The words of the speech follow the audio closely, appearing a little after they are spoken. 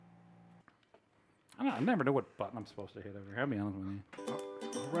I never know what button I'm supposed to hit over here. I'll be honest with you.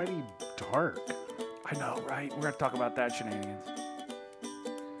 It's already dark. I know, right? We're going to talk about that shenanigans.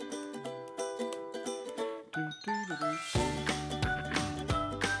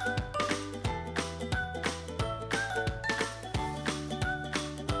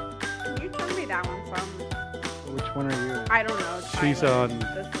 Can you turn me that one some? Which one are you? I don't know. She's Tyler. on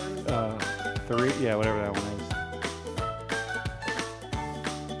This one. 3. Yeah, whatever that one is.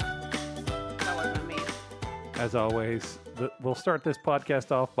 That wasn't me. As always, we'll start this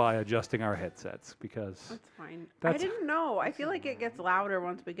podcast off by adjusting our headsets because... That's fine. That's- I didn't know. I feel like it gets louder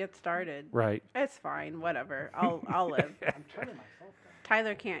once we get started. Right. It's fine. Whatever. I'll live. I'm turning myself down.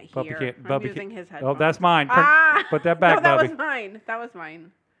 Tyler can't Bubby hear. can't- I'm Bubby using can't- his headphones. Oh, that's mine. Ah! Put that back, No, that Bubby. was mine. That was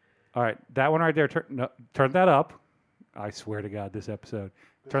mine. All right, that one right there. Turn that up. I swear to God, this episode.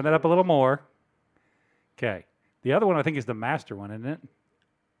 Turn that up a little more. Okay. The other one I think is the master one, isn't it?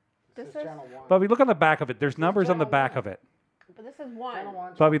 This is, channel 1. Bubby, look on the back of it. There's numbers on the channel back one. of it. but this is one. Channel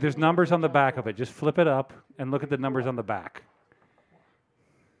 1, Bubby, there's numbers on the back of it. Just flip it up and look at the numbers on the back.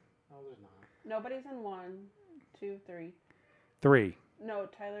 No, there's not. Nobody's in 1, 2, 3. 3. No,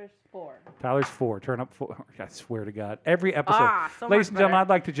 Tyler's 4. Tyler's 4. Turn up 4. I swear to God. Every episode. So Ladies much and gentlemen, better. I'd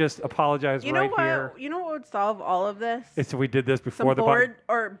like to just apologize You know right what? here. You know what would solve all of this? It's we did this Some before the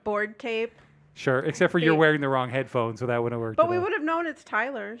board board tape. Sure, except for you're Tape. wearing the wrong headphones, so that wouldn't have worked. But at we all. would have known it's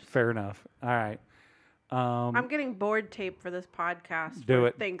Tyler's. Fair enough. All right. I'm getting board tape for this podcast. Do for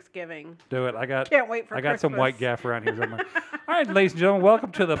it. Thanksgiving. Do it. I got Can't wait for I got some Christmas. white gaff around here somewhere. All right, ladies and gentlemen,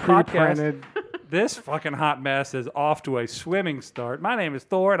 welcome to the podcast. Pre-printed. This fucking hot mess is off to a swimming start. My name is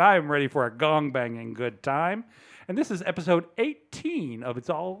Thor, and I am ready for a gong banging good time. And this is episode 18 of It's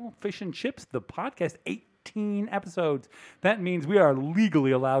All Fish and Chips, the podcast. 18 episodes. That means we are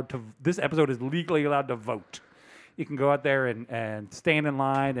legally allowed to. This episode is legally allowed to vote. You can go out there and stand in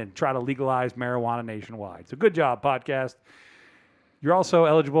line and try to legalize marijuana nationwide. So good job, podcast. You're also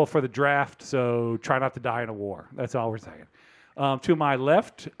eligible for the draft, so try not to die in a war. That's all we're saying. To my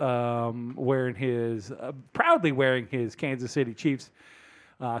left, wearing his proudly wearing his Kansas City Chiefs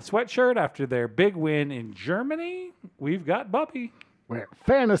sweatshirt after their big win in Germany, we've got Bubby. Where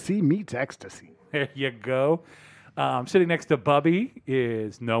fantasy meets ecstasy. There you go. Sitting next to Bubby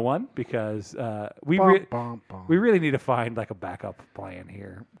is no one because we Bum. really need to find like a backup plan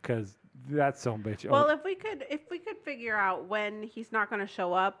here because that's so bitch. Well, if we could figure out when he's not going to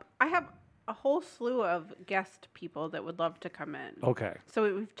show up, I have a whole slew of guest people that would love to come in. Okay.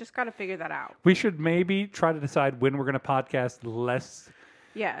 So we've just got to figure that out. We should maybe try to decide when we're going to podcast less.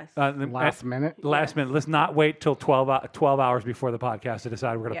 Yes. Last minute. Last minute. Let's not wait till 12 hours before the podcast to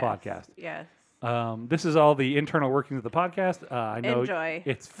decide we're going to podcast. Yes. This is all the internal workings of the podcast. I know Enjoy.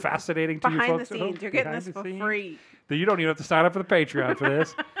 it's fascinating to you Behind the folks at home. scenes, you're getting Behind this the for scenes. free. That you don't even have to sign up for the Patreon for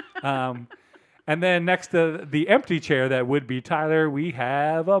this. And then next to the empty chair that would be Tyler, we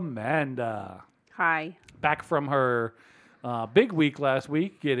have Amanda. Hi. Back from her big week last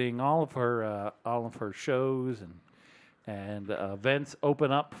week, getting all of her shows and events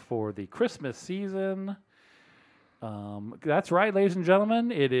open up for the Christmas season. That's right, ladies and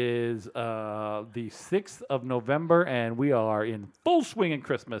gentlemen. It is the 6th of November, and we are in full swing in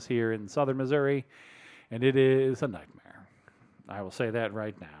Christmas here in southern Missouri, and it is a nightmare. I will say that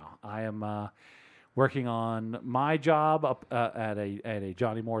right now. I am working on my job up at a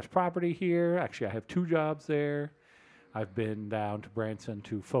Johnny Moore's property here. Actually, I have 2 jobs there. I've been down to Branson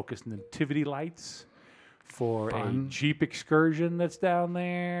to focus nativity lights for a Jeep excursion that's down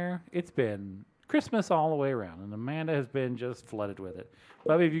there. It's been Christmas all the way around, and Amanda has been just flooded with it.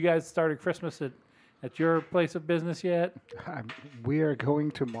 Bubby, have you guys started Christmas at your place of business yet? We are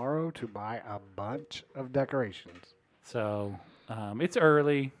going tomorrow to buy a bunch of decorations. So it's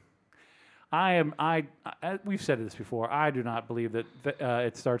early. We've said this before. I do not believe that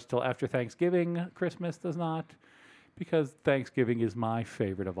it starts till after Thanksgiving. Christmas does not, because Thanksgiving is my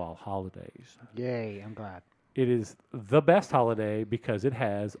favorite of all holidays. Yay, I'm glad. It is the best holiday because it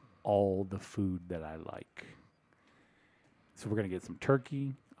has all the food that I like. So we're going to get some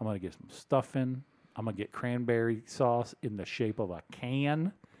turkey. I'm going to get some stuffing. I'm going to get cranberry sauce in the shape of a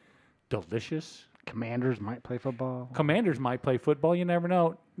can. Delicious. Commanders might play football. Commanders might play football. You never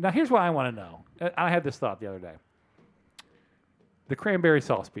know. Now, here's what I want to know. I had this thought the other day. The cranberry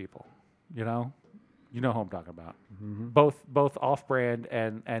sauce people, you know who I'm talking about. Mm-hmm. Both off-brand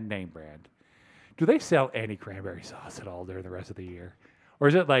and name brand. Do they sell any cranberry sauce at all during the rest of the year? Or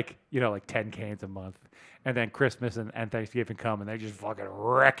is it like 10 cans a month, and then Christmas and Thanksgiving come, and they just fucking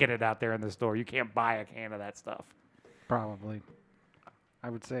wrecking it out there in the store? You can't buy a can of that stuff. Probably. I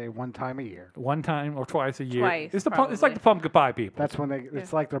would say one time a year. One time or twice a year. Twice, It's it's like the probably. pumpkin pie people. That's when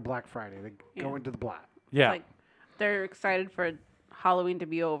it's like their Black Friday. They Yeah. go into the black. Yeah. Like they're excited for Halloween to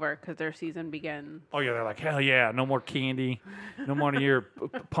be over because their season begins. Oh yeah, they're like, hell yeah, no more candy, no more of your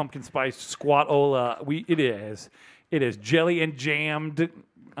pumpkin spice squat-ola. It is jelly and jammed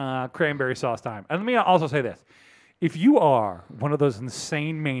cranberry sauce time. And let me also say this: if you are one of those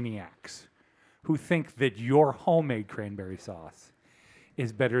insane maniacs who think that your homemade cranberry sauce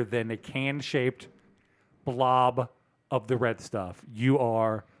is better than a can-shaped blob of the red stuff, you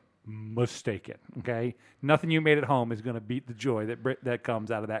are mistaken. Okay, nothing you made at home is going to beat the joy that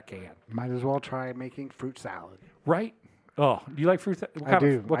comes out of that can. Might as well try making fruit salad. Right? Oh, do you like fruit? I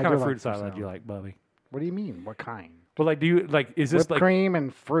do. What I kind do of like fruit fruit salad salad. do you like, Bubby? What do you mean? What kind? But like, do you like? Is this Whipped like? cream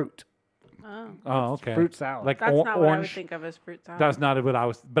and fruit. Oh, Oh, okay. Fruit salad. Like that's not what I would orange. think of as fruit salad. That's not what I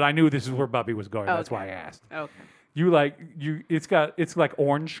was. But I knew this is where Bubby was going. Oh, That's why I okay. asked. Okay. You like you? It's like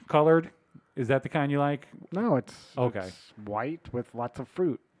orange colored. Is that the kind you like? No, it's Okay. It's white with lots of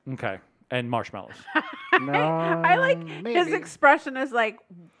fruit. Okay. And marshmallows. No, I like his maybe. expression is like,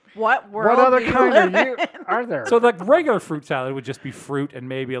 what world What other do you kind live are you? in? Are there? So like regular fruit salad would just be fruit and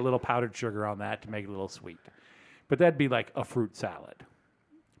maybe a little powdered sugar on that to make it a little sweet. But that'd be like a fruit salad.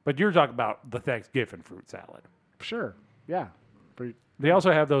 But you're talking about the Thanksgiving fruit salad. Sure. Yeah. Fruit. They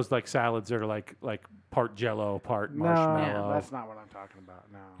also have those like salads that are like part Jello, part marshmallow. No, that's not what I'm talking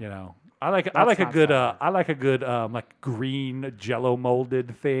about. No. You know, I like a not good salad. like green Jello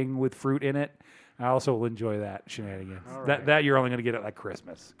molded thing with fruit in it. I also will enjoy that shenanigans. All That right. that you're only gonna get at like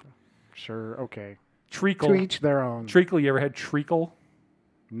Christmas. Sure. Okay. Treacle. To each their own. Treacle. You ever had treacle?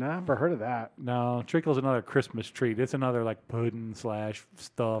 Never heard of that. No, treacle's another Christmas treat. It's another like pudding /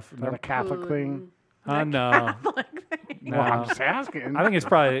 stuff. Is that a Catholic thing? No. Catholic thing. No. Well, I'm just asking. I think it's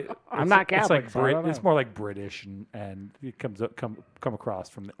probably. I'm it's- not It's Catholic, like so I don't It's know. more like British, and it come across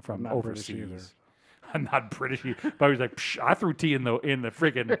from not British either. overseas. I'm not British. But I was like, Psh, I threw tea in the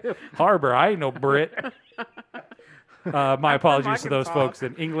freaking harbor. I ain't no Brit. My apologies to those folks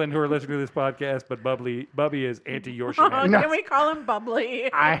in England who are listening to this podcast, but Bubby is anti your Oh, shenanigans. can we call him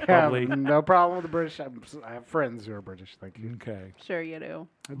Bubbly? I have Probably. no problem with the British. I have friends who are British. Thank you. Okay. Sure you do.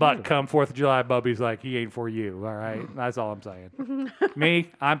 But come 4th of July, Bubby's like, he ain't for you. All right. That's all I'm saying.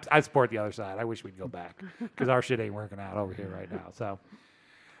 Me, I support the other side. I wish we'd go back because our shit ain't working out over here right now. So,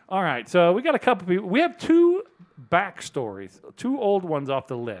 all right. So we got a couple people. We have 2 backstories, 2 old ones off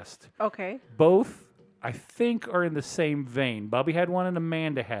the list. Okay. Both, I think, are in the same vein. Bubby had one and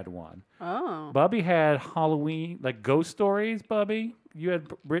Amanda had one. Oh. Bubby had Halloween, like ghost stories, Bubby, you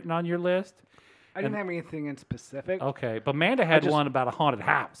had written on your list. I didn't have anything in specific. Okay. But Amanda had just- one about a haunted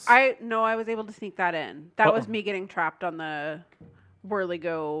house. I was able to sneak that in. That was Uh-oh. me getting trapped on the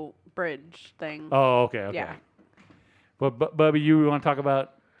Whirly-Go bridge thing. Oh, okay. Okay. Yeah. Well, Bubby, you want to talk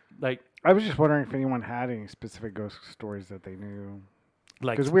about, like, I was just wondering if anyone had any specific ghost stories that they knew.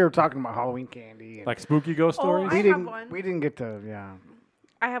 like Because we were talking about Halloween candy. And like spooky ghost Oh, stories? I we have didn't. one. We didn't get to. Yeah.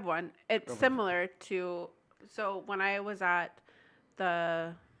 I have one. It's similar to, so when I was at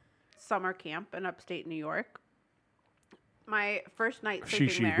the summer camp in upstate New York, my first night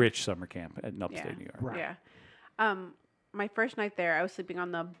sleeping there. Rich summer camp in upstate New York. Right. Yeah. My first night there, I was sleeping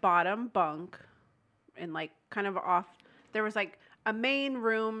on the bottom bunk and like kind of off. There was like a main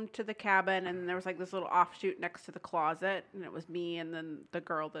room to the cabin, and there was like this little offshoot next to the closet, and it was me and then the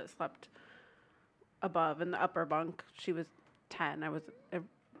girl that slept above in the upper bunk. She was 10. I was a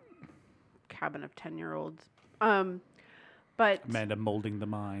cabin of 10-year-olds. But Amanda molding the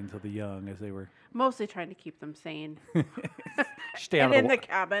minds of the young as they were mostly trying to keep them sane stay out and of in the, the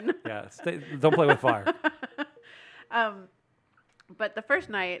cabin. yeah, don't play with fire. But the first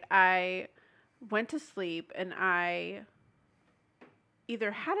night I went to sleep and I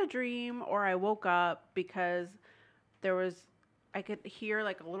either had a dream or I woke up because I could hear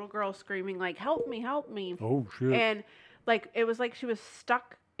like a little girl screaming like, help me. Oh shit. And like, it was like she was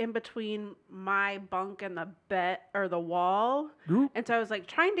stuck in between my bunk and the bed or the wall. Oop. And so I was like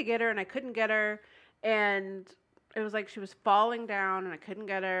trying to get her and I couldn't get her. And it was like she was falling down and I couldn't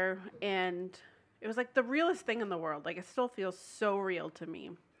get her. And it was like the realest thing in the world. Like, it still feels so real to me.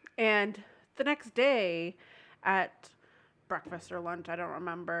 And the next day at breakfast or lunch, I don't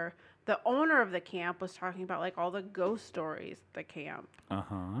remember, the owner of the camp was talking about like all the ghost stories at the camp.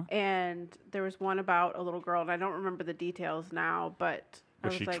 Uh-huh. And there was one about a little girl, and I don't remember the details now, but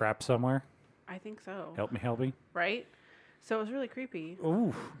Was I she like, trapped somewhere? I think so. Help me. Right? So it was really creepy.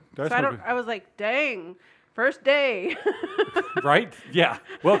 Ooh. So That's I was like, dang, first day. right? Yeah.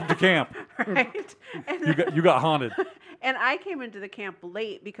 Welcome to camp. Right? And You got haunted. and I came into the camp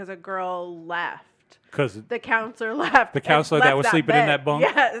late because a girl left. Because the counselor left. the counselor that was sleeping in that bunk?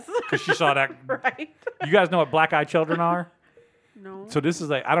 Yes. Because she saw that. Right. You guys know what black-eyed children are? No. So this is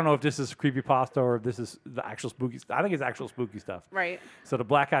like, I don't know if this is creepypasta or if this is the actual spooky stuff. I think it's actual spooky stuff. Right. So the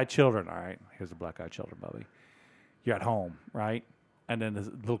black-eyed children, all right, here's the black-eyed children, Bubby. You're at home, right? And then this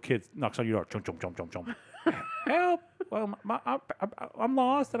little kid knocks on your door. Jump, jump, jump, jump, jump. Help! Well, I'm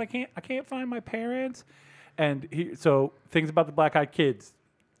lost and I can't find my parents. And so things about the black-eyed kids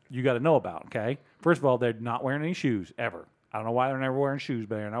you got to know about, okay? First of all, they're not wearing any shoes, ever. I don't know why they're never wearing shoes,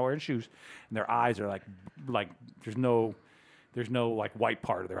 but they're not wearing shoes. And their eyes are like there's no like white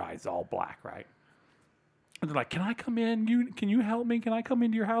part of their eyes. It's all black, right? And they're like, can I come in? Can you help me? Can I come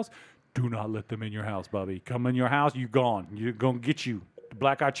into your house? Do not let them in your house, Bubby. Come in your house, you're gone. You're going to get you. The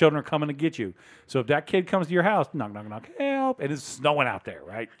black-eyed children are coming to get you. So if that kid comes to your house, knock, knock, knock, help. And it's snowing out there,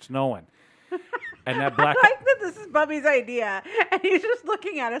 right? Snowing. And that black... I like that this is Bubby's idea, and he's just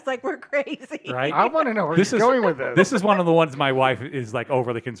looking at us like we're crazy. Right? I want to know where he's going with this. This is one of the ones my wife is like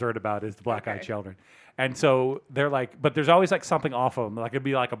overly concerned about is the black-eyed children. And so they're like, but there's always like something off of them. Like it'll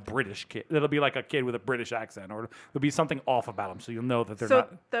be like a British kid. It'll be like a kid with a British accent, or there'll be something off about them. So you'll know that they're not.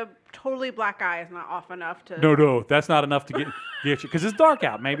 So the totally black eye is not off enough to. No, that's not enough to get you because it's dark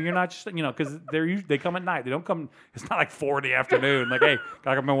out. Maybe you're not just because they come at night. They don't come. It's not like 4 in the afternoon. Like hey,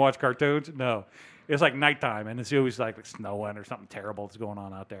 gotta come and watch cartoons. No, it's like nighttime, and it's always like snowing or something terrible that's going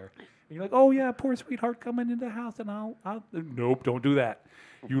on out there. And you're like, oh yeah, poor sweetheart coming into the house, and I'll nope, don't do that.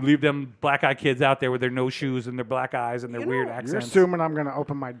 You leave them black-eyed kids out there with their no shoes and their black eyes and their weird accents. You're assuming I'm going to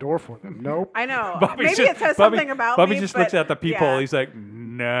open my door for them. Nope. I know. Bobby Maybe it says something about Bobby me. just but looks at the peephole. yeah. He's like,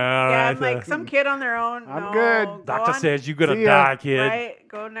 no. Yeah, I'm like some kid on their own. I'm no, good. go Doctor on. says you're going to See ya. die, kid. Right,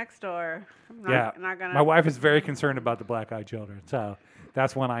 go next door. I'm not gonna. My wife is very concerned about the black-eyed children. So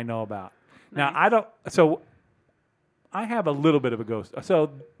that's one I know about. Now, I have a little bit of a ghost. So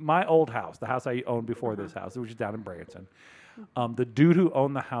my old house, the house I owned before this house, which is down in Branson, the dude who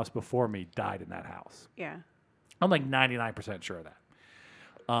owned the house before me died in that house. Yeah. I'm like 99% sure of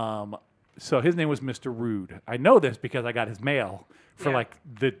that. So his name was Mr. Rude. I know this because I got his mail for like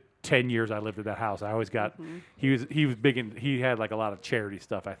the 10 years I lived at that house. I always got, he was big in, he had like a lot of charity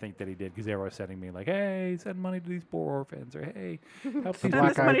stuff I think that he did because they were always sending me like, hey, send money to these poor orphans or hey, help these black-eyed Send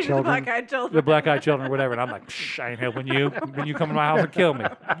this money to the children. black-eyed children. the black-eyed children or whatever. And I'm like, I ain't helping you. When you come to my house and kill me,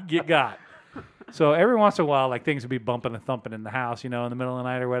 you get got. So every once in a while, like things would be bumping and thumping in the house, in the middle of the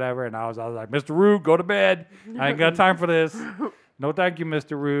night or whatever. And I was like, Mr. Rude, go to bed. I ain't got time for this. No, thank you,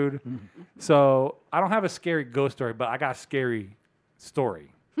 Mr. Rude. So I don't have a scary ghost story, but I got a scary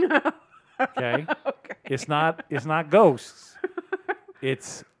story. Okay. It's not ghosts.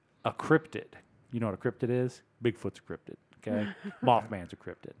 It's a cryptid. You know what a cryptid is? Bigfoot's a cryptid. Okay. Mothman's a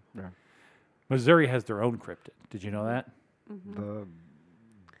cryptid. Yeah. Missouri has their own cryptid. Did you know that?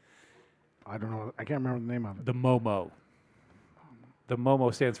 I don't know. I can't remember the name of it. The MoMo. The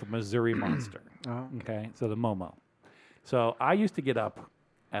MoMo stands for Missouri Monster. Oh. Okay, so the MoMo. So I used to get up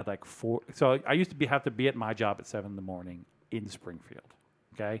at like 4. So I used to have to be at my job at 7 in the morning in Springfield.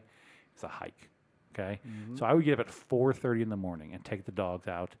 Okay, it's a hike. Okay, so I would get up at 4:30 in the morning and take the dogs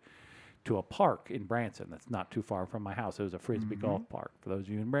out to a park in Branson that's not too far from my house. It was a frisbee golf park. For those of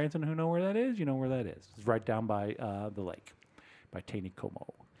you in Branson who know where that is, you know where that is. It's right down by the lake, by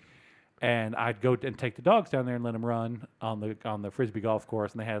Taneycomo. And I'd go and take the dogs down there and let them run on the frisbee golf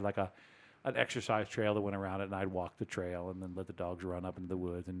course. And they had like an exercise trail that went around it, and I'd walk the trail and then let the dogs run up into the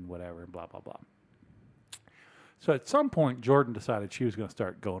woods and whatever and blah, blah, blah. So at some point, Jordan decided she was going to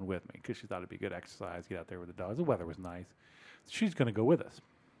start going with me because she thought it'd be good exercise, get out there with the dogs. The weather was nice. So she's going to go with us.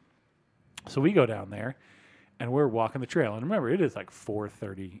 So we go down there, and we're walking the trail. And remember, it is like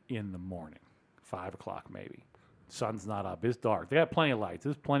 4:30 in the morning, 5 o'clock maybe. Sun's not up. It's dark. They got plenty of lights.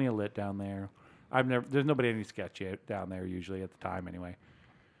 There's plenty of lit down there. There's nobody any sketchy down there usually at the time anyway.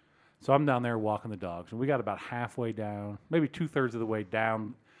 So I'm down there walking the dogs, and we got about halfway down, maybe 2/3 of the way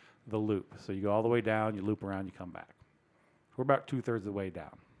down the loop. So you go all the way down, you loop around, you come back. We're about 2/3 of the way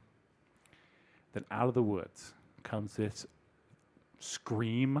down. Then out of the woods comes this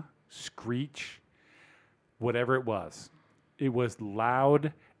scream, screech, whatever it was. It was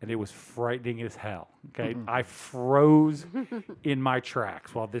loud and it was frightening as hell. Okay, I froze in my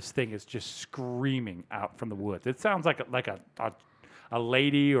tracks while this thing is just screaming out from the woods. It sounds like a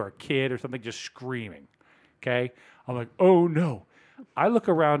lady or a kid or something just screaming. Okay, I'm like, oh no. I look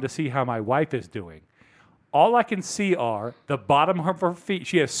around to see how my wife is doing. All I can see are the bottom of her feet.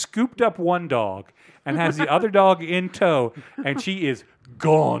 She has scooped up one dog and has the other dog in tow, and she is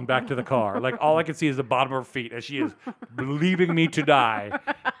gone back to the car. Like, all I can see is the bottom of her feet as she is leaving me to die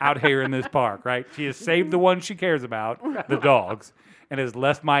out here in this park, right? She has saved the one she cares about, the dogs, and has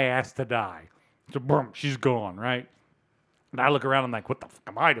left my ass to die. So boom, she's gone, right? And I look around, I'm like, what the fuck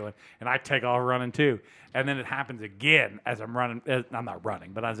am I doing? And I take off running too. And then it happens again as I'm running. I'm not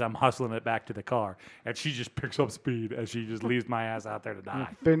running, but as I'm hustling it back to the car. And she just picks up speed as she just leaves my ass out there to die.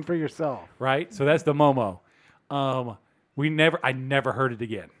 Fend for yourself. Right? So that's the Momo. I never heard it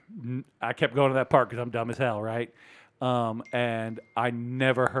again. I kept going to that park because I'm dumb as hell, right? And I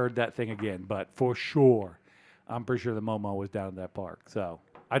never heard that thing again. But for sure, I'm pretty sure the Momo was down at that park. So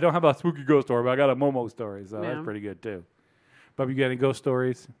I don't have a spooky ghost story, but I got a Momo story. So that's pretty good too. Bub, you got any ghost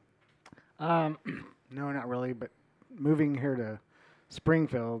stories? No, not really. But moving here to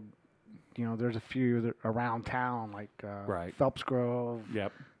Springfield, there's a few around town, like Right. Phelps Grove.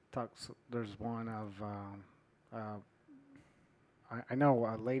 Yep. There's one of, I know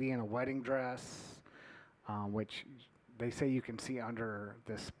a lady in a wedding dress, which they say you can see under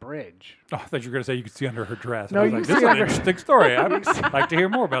this bridge. Oh, I thought you were going to say you could see under her dress. No, I was you like, can this see is an under- interesting story. I'd like to hear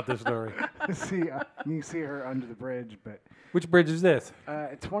more about this story. You can see her under the bridge, but Which bridge is this?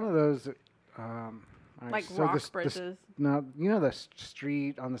 it's one of those. All right, Like so rock bridges. No, the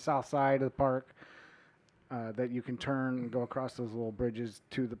street on the south side of the park that you can turn and go across those little bridges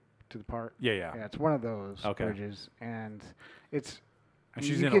to the park. Yeah. Yeah, it's one of those Okay. bridges, and it's. And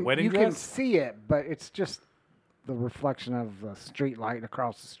she's you in can, a wedding you dress? can see it, but it's just the reflection of the street light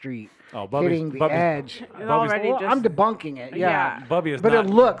across the street hitting the edge. It's already Well, just. I'm debunking it, yeah. Yeah. Bubby is But not. it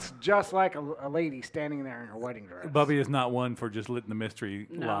looks just like a lady standing there in her wedding dress. Bubby is not one for just letting the mystery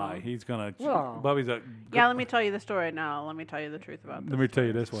No. lie. He's gonna. Well- Bubby's a. Yeah, let me tell you the story now. Let me tell you the truth about this. Let me tell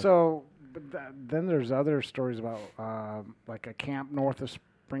you this one. So, but then there's other stories about like a camp north of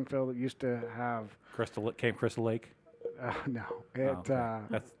Springfield that used to have. Camp Crystal Lake. No, it Okay.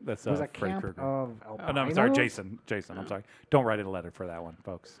 That's was a Freddy camp Krueger. of Oh, no, I'm sorry, albinos. Jason. I'm sorry. Don't write in a letter for that one,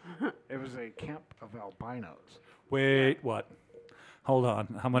 folks. It was a camp of albinos. Wait, what? Hold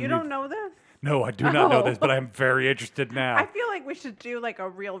on. I'm gonna. You don't know this? No, I do not know this, but I'm very interested now. I feel like we should do like a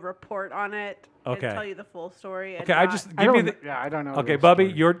real report on it Okay. and tell you the full story. And Okay, I not- just I give me don't. the. I don't know. Okay, the Bubby,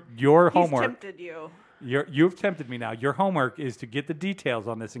 story. your He's homework. tempted you. You've tempted me now. Your homework is to get the details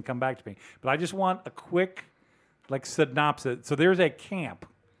on this and come back to me. But I just want a quick, synopsis. So there's a camp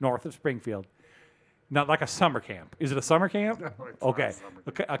north of Springfield, not like a summer camp. Is it a summer camp? No, it's not Okay, a summer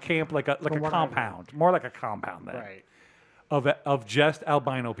a camp like a what I know. compound, more like a compound then, Right. of just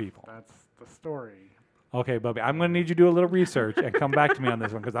albino people. That's the story. Okay, Bubby, I'm going to need you to do a little research and come back to me on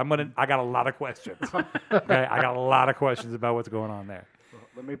this one because I got a lot of questions. Okay, I got a lot of questions about what's going on there. Well,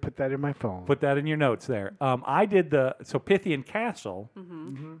 let me put that in my phone. Put that in your notes there. I did so Pythian Castle.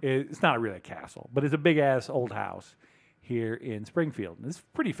 It's not really a castle, but it's a big ass old house here in Springfield. And it's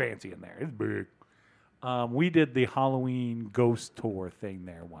pretty fancy in there. It's big. We did the Halloween ghost tour thing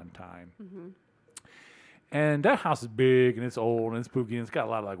there one time. And that house is big and it's old and it's spooky and it's got a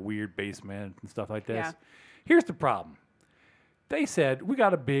lot of weird basement and stuff like this. Yeah. Here's the problem. They said we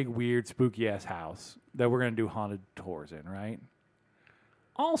got a big, weird, spooky ass house that we're going to do haunted tours in, right?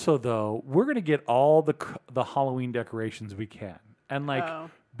 Also, though, we're going to get all the Halloween decorations we can. And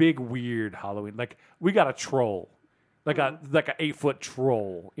big, weird Halloween. We got a troll. Like a 8-foot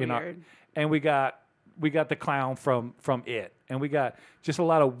troll in our, Weird. and we got the clown from It, and we got just a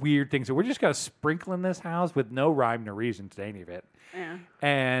lot of weird things. So we're just gonna sprinkle in this house with no rhyme nor reason to any of it. Yeah.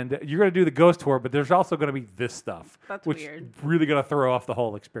 And you're gonna do the ghost tour, but there's also gonna be this stuff, That's which weird. really gonna throw off the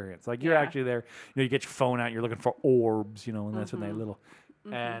whole experience. You're Yeah. actually there, you get your phone out, you're looking for orbs, and that's when they little,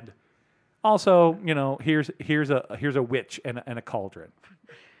 and also, here's a witch and a cauldron.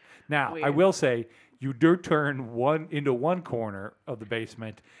 Now, I Weird. will say, you do turn into one corner of the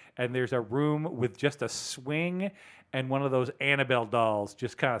basement, and there's a room with just a swing and one of those Annabelle dolls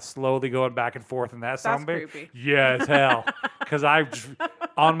just kind of slowly going back and forth. And that's creepy. Yeah, as hell. Because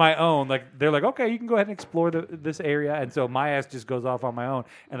on my own, they're like, okay, you can go ahead and explore this area. And so my ass just goes off on my own,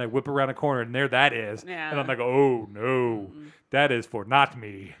 and I whip around a corner, and there that is. Yeah. And I'm like, oh, no, that is for not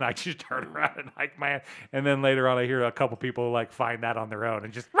me. And I just turn around and hike my ass. And then later on, I hear a couple people find that on their own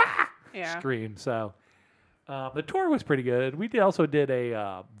and just Yeah. scream. So the tour was pretty good. We also did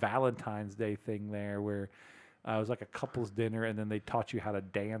a Valentine's Day thing there where it was like a couple's dinner, and then they taught you how to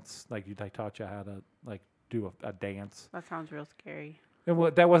dance. They taught you how to do a dance. That sounds real scary.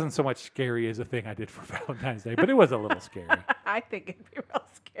 And that wasn't so much scary as a thing I did for Valentine's Day, but it was a little scary. I think it'd be real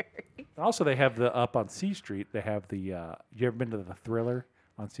scary. Also, they have up on C Street. They have the. You ever been to the Thriller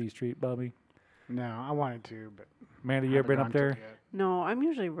on C Street, Bubby? No, I wanted to, but Amanda, you ever been up there? No, I'm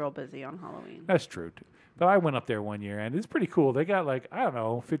usually real busy on Halloween. That's true. But I went up there one year, and it's pretty cool. They got I don't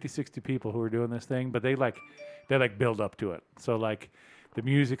know, 50, 60 people who are doing this thing, but they build up to it. So the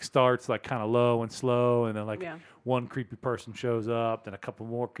music starts like kind of low and slow, and then like Yeah. one creepy person shows up, then a couple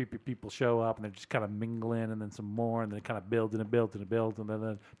more creepy people show up, and they're just kind of mingling, and then some more, and then it kind of builds and it builds and it builds, and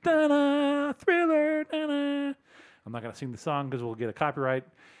then da-da, thriller, da-da. I'm not gonna sing the song because we'll get a copyright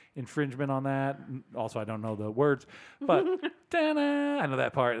infringement on that. Also, I don't know the words, but da-da, I know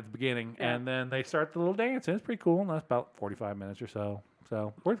that part at the beginning, Yeah. and then they start the little dance, and it's pretty cool. And that's about 45 minutes or so.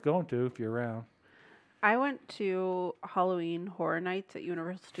 So worth going to if you're around. I went to Halloween Horror Nights at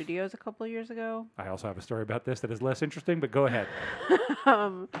Universal Studios a couple of years ago. I also have a story about this that is less interesting, but go ahead.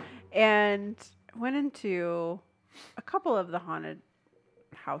 And went into a couple of the haunted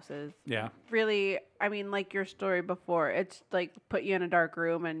houses. Yeah. Really, I mean, like your story before, it's like put you in a dark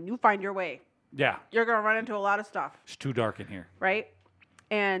room and you find your way. Yeah. You're going to run into a lot of stuff, It's too dark in here. right?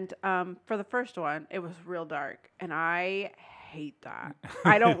 And for the first one, it was real dark. And I hate that.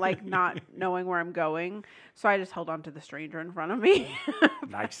 I don't like not knowing where I'm going. So I just held on to the stranger in front of me.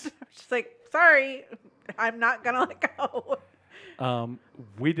 Nice. I was just like, sorry, I'm not going to let go.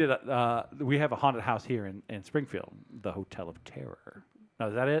 We did. We have a haunted house here in Springfield, the Hotel of Terror. Now,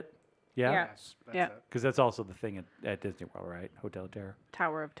 is that it? Yeah. Yeah. Yes, that's Yeah. it. Because that's also the thing at Disney World, right? Hotel of Terror.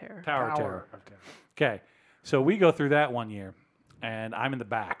 Tower of Terror. Tower of Terror. Of Terror. Okay. So we go through that one year, and I'm in the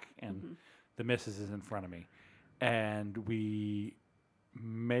back, and the missus is in front of me. And we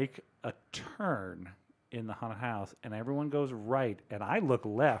make a turn in the haunted house, and everyone goes right, and I look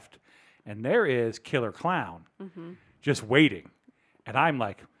left, and there is Killer Clown just waiting. And I'm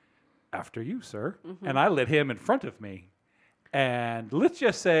like, after you, sir. And I let him in front of me. And let's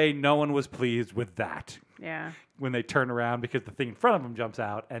just say no one was pleased with that Yeah. when they turn around because the thing in front of them jumps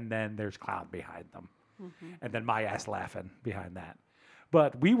out, and then there's Clown behind them. And then my ass laughing behind that.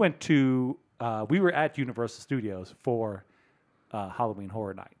 But we went to, we were at Universal Studios for Halloween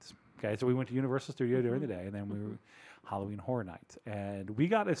Horror Nights. Okay, so we went to Universal Studio during the day, and then we were Halloween Horror Nights. And we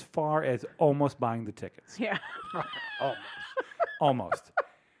got as far as almost buying the tickets. Yeah. Almost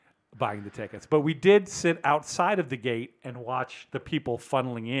buying the tickets. But we did sit outside of the gate and watch the people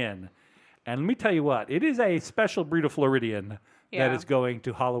funneling in. And let me tell you what, it is a special breed of Floridian that Yeah. is going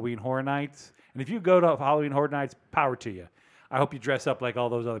to Halloween Horror Nights. And if you go to Halloween Horror Nights, power to you. I hope you dress up like all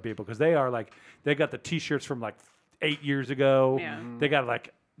those other people because they are like, they got the T-shirts from like 8 years ago. Yeah. They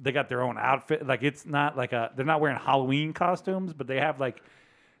got their own outfit. Like it's not like they're not wearing Halloween costumes, but they have like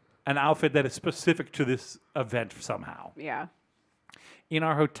an outfit that is specific to this event somehow. Yeah. In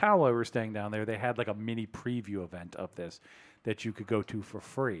our hotel while we were staying down there, they had like a mini preview event of this that you could go to for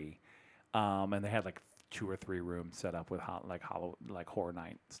free. And they had like 2 or 3 rooms set up with like horror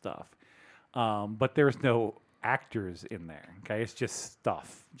night stuff. But there's no actors in there. Okay, it's just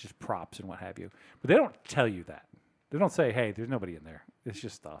stuff, just props and what have you. But they don't tell you that. They don't say, "Hey, there's nobody in there." It's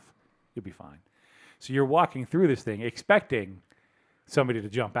just stuff. You'll be fine. So you're walking through this thing expecting somebody to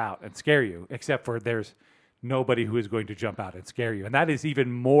jump out and scare you, except for there's nobody who is going to jump out and scare you. And that is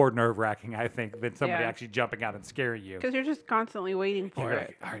even more nerve-wracking, I think, than somebody Yeah. actually jumping out and scaring you. Because you're just constantly waiting for You're it.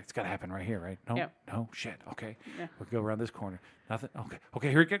 like, all right, it's got to happen right here, right? No, Yeah. no, shit, okay. Yeah. We'll go around this corner. Nothing, okay,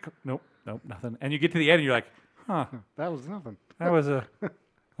 here we go. Nope, nothing. And you get to the end and you're like, huh, That was nothing. that was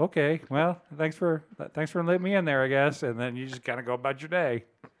okay, well, thanks for letting me in there, I guess. And then you just kind of go about your day.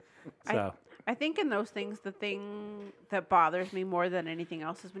 So, I think in those things, the thing that bothers me more than anything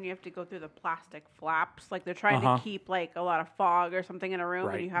else is when you have to go through the plastic flaps. Like they're trying to keep like a lot of fog or something in a room,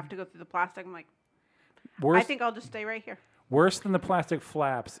 Right. and you have to go through the plastic. I'm like, I worse, think I'll just stay right here. worse than the plastic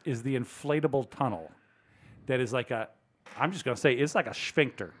flaps is the inflatable tunnel that is like I'm just going to say, it's like a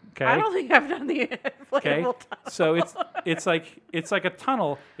sphincter, okay? I don't think I've done the inflatable Okay, tunnel. so it's like a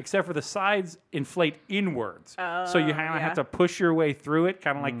tunnel, except for the sides inflate inwards. So you kind of have to push your way through it,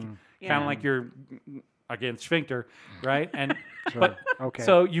 kind of Yeah. like you're again sphincter, right? And Sure. Okay.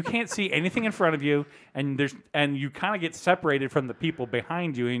 so you can't see anything in front of you, and you kind of get separated from the people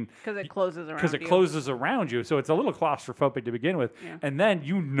behind you, Because it closes around because it you. closes around you, so it's a little claustrophobic to begin with, Yeah. and then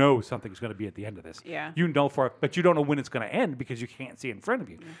you know something's going to be at the end of this. Yeah. You know for it, but you don't know when it's going to end because you can't see in front of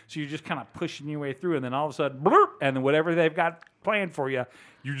you. So you're just kind of pushing your way through, and then all of a sudden, blurp, and then whatever they've got planned for you,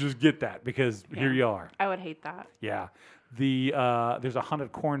 you just get that because here you are. I would hate that. Yeah. There's a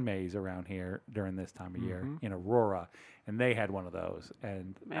haunted corn maze around here during this time of year in Aurora, and they had one of those.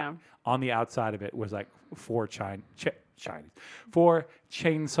 And Yeah. on the outside of it was like 4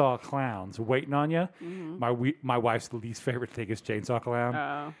 chainsaw clowns waiting on you. My wife's least favorite thing is chainsaw clown.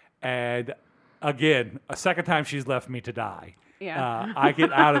 Oh. And again, a second time she's left me to die. Yeah. I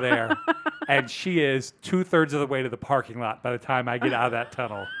get out of there, and she is 2/3 of the way to the parking lot by the time I get out of that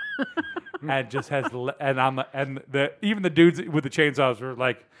tunnel. And just has, even the dudes with the chainsaws were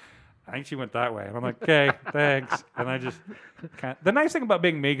like, I think she went that way. And I'm like, okay, thanks. And I just the nice thing about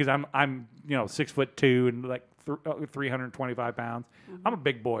being me is I'm 6'2" and like 325 pounds. I'm a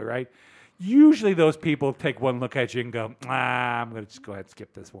big boy, right? Usually those people take one look at you and go, I'm going to just go ahead and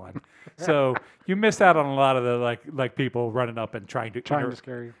skip this one. So you miss out on a lot of the like people running up and trying to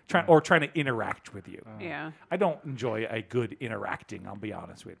scare you. Trying to interact with you. Yeah. I don't enjoy a good interacting, I'll be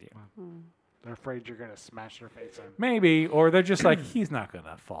honest with you. They're afraid you're going to smash their face in. Maybe, or they're just like, he's not going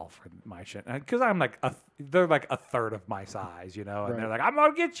to fall for my shit. Because I'm like, they're like a third of my size, and they're like, I'm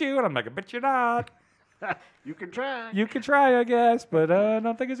going to get you. And I'm like, I bet you're not. You can try. You can try, I guess, but I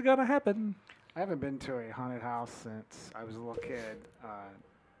don't think it's going to happen. I haven't been to a haunted house since I was a little kid.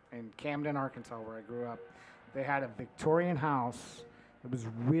 In Camden, Arkansas, where I grew up, they had a Victorian house. It was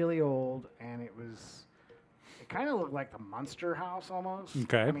really old, and it kind of looked like the Munster house almost.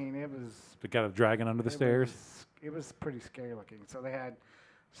 Okay. I mean, it was... They got a dragon under the stairs. It was pretty scary looking. So they had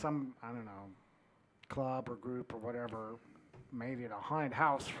some, I don't know, club or group or whatever made it a haunted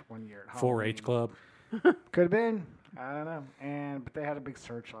house one year. 4-H club. Could have been. I don't know. But they had a big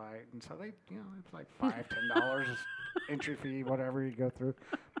searchlight. And so they, it's like $5, $10 entry fee, whatever you go through.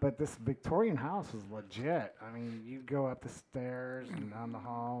 But this Victorian house was legit. I mean, you'd go up the stairs and down the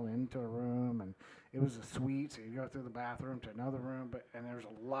hall into a room, and it was a suite. So you go through the bathroom to another room, and there was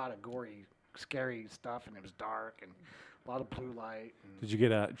a lot of gory, scary stuff, and it was dark and a lot of blue light. Did you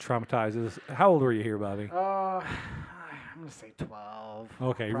get traumatized? How old were you here, Bobby? I'm going to say 12.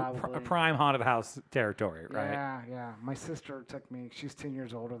 Okay, prime haunted house territory, right? Yeah. My sister took me. She's 10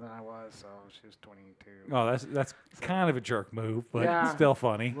 years older than I was, so she was 22. Oh, that's kind of a jerk move, but still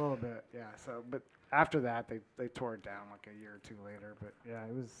funny. A little bit, yeah. So, but after that, they tore it down like a year or two later. But yeah,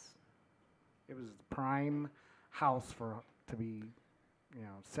 it was the prime house to be,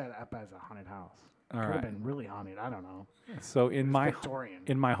 set up as a haunted house. All Could have right. been really haunted. I don't know. So in my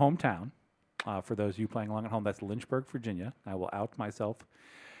hometown. For those of you playing along at home, that's Lynchburg, Virginia. I will out myself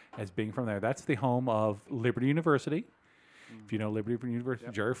as being from there. That's the home of Liberty University. If you know Liberty University,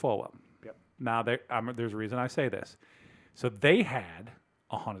 Yep. Jerry Falwell. Yep. Now, there's a reason I say this. So they had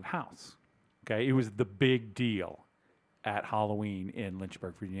a haunted house. Okay, it was the big deal at Halloween in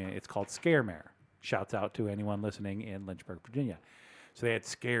Lynchburg, Virginia. It's called Scaremare. Shouts out to anyone listening in Lynchburg, Virginia. So they had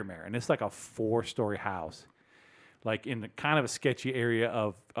Scaremare, and it's like a 4-story house, like in the kind of a sketchy area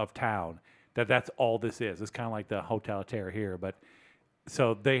of town. That's all this is. It's kind of like the Hotel Terra here. But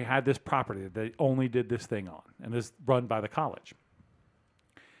so they had this property that they only did this thing on, and it's run by the college.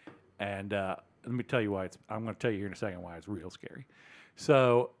 And let me tell you why I'm going to tell you here in a second why it's real scary.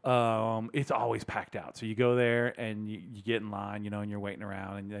 So it's always packed out. So you go there and you get in line, and you're waiting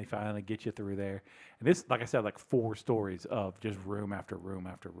around, and they finally get you through there. And this, like I said, like 4 stories of just room after room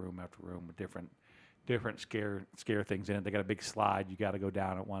after room after room with different scare things in it. They got a big slide you got to go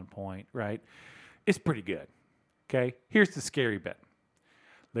down at one point, right? It's pretty good. Okay, here's the scary bit.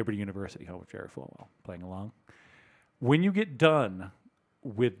 Liberty University, home of Jerry Falwell, playing along. When you get done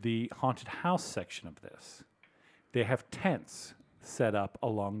with the haunted house section of this, they have tents set up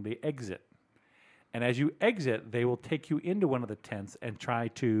along the exit. And as you exit, they will take you into one of the tents and try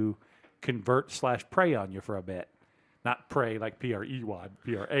to convert/prey on you for a bit. Not prey like P-R-E-Y,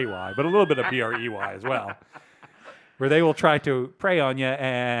 P-R-A-Y, but a little bit of P-R-E-Y as well. Where they will try to prey on you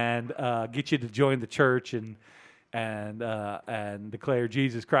and get you to join the church and declare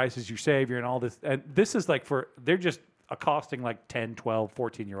Jesus Christ as your Savior and all this. And this is like they're just accosting like 10, 12,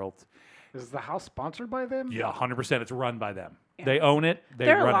 14-year-olds. Is the house sponsored by them? Yeah, 100%. It's run by them. Yeah. They own it.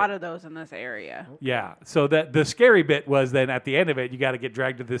 There are a lot of those in this area. Yeah. So that the scary bit was then at the end of it, you got to get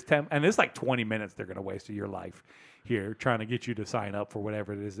dragged to this tent. And it's like 20 minutes they're going to waste of your life here trying to get you to sign up for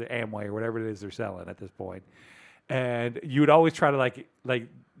whatever it is, the Amway or whatever it is they're selling at this point. And you would always try to like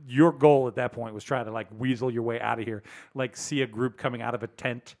your goal at that point was try to like weasel your way out of here, like see a group coming out of a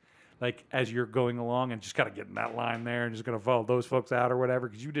tent, like as you're going along and just got to get in that line there and just going to follow those folks out or whatever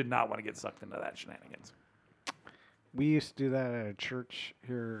because you did not want to get sucked into that shenanigans. We used to do that at a church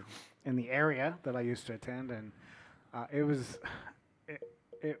here in the area that I used to attend, and it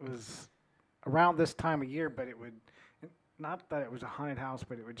was around this time of year, but it would. Not that it was a haunted house,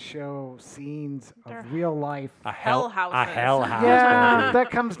 but it would show scenes of real life. A hell house. A hell house. Yeah,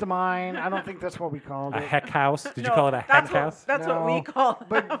 that comes to mind. I don't think that's what we called it. A heck house? Did you call it a heck house? That's what we call it.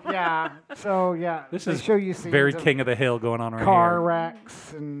 But yeah, so yeah, This they is show you scenes very of King of the Hill going on right car here.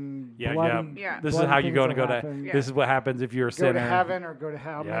 wrecks and bloody. Yeah. This is bloody how you things go to that go to. happen. Yeah. This is what happens if you're a Go sinner. to heaven or go to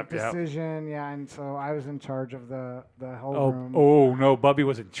hell. Yep, Make yep. decision. Yeah, and so I was in charge of the whole Oh, room. oh no, Bubby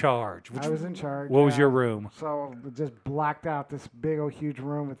was in charge. I was in charge. What was yeah. your room? So just blacked out this big old huge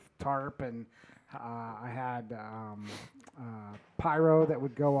room with tarp and I had pyro that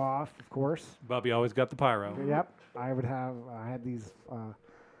would go off, of course. Bubby always got the pyro. Yep. I had these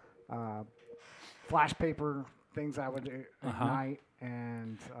flash paper things I would ignite,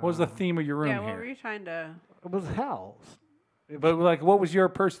 and What was the theme of your room Yeah, what were here? you trying to? it was hell. But like, what was your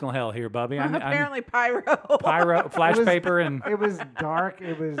personal hell here, Bubby? Apparently pyro. pyro, flash was- paper, and It was dark.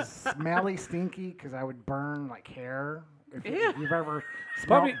 It was smelly, stinky, because I would burn like hair. If you've ever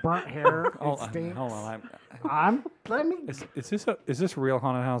smelled Bobby- burnt hair, it hold stinks. on. Let me. Is this a real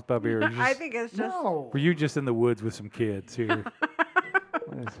haunted house, Bubby? Or I think it's just. No. were you just in the woods with some kids here?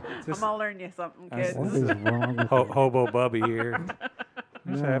 I'm gonna learn you something, kids. What is wrong with you? Hobo Bubby here.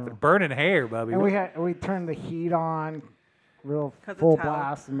 What's happening? Burning hair, Bubby. And we turned the heat on, real 'Cause it's full hell.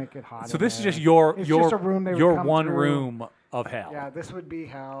 blast, and make it hot. So in this is there. just your It's your just a room they would your come one through. room of hell. Yeah, this would be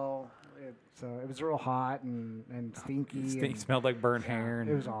hell. It was real hot and stinky. and Smelled like burnt hair, it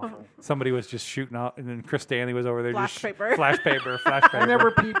and was awful. somebody was just shooting out, and then Chris Stanley was over there Flash just paper. flash paper. And there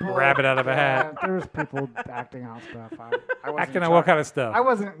were people Rabbit out of a hat. There was people acting out stuff. I wasn't Acting in out what charge- kind of stuff? I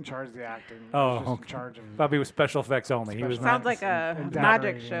wasn't in charge of the acting. I Oh, was just okay. in charge of. Bubby was special effects only. He was Special not. Sounds like a and magic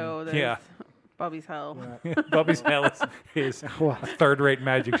decorating. show. That's Yeah. Bobby's hell. Bubby's hell is a third-rate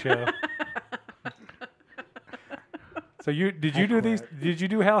magic show. So did you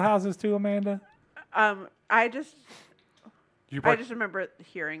do hell houses too, Amanda? I just You remember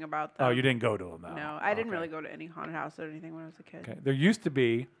hearing about them. Oh, you didn't go to them though. No, I didn't Okay. really go to any haunted house or anything when I was a kid. Okay. There used to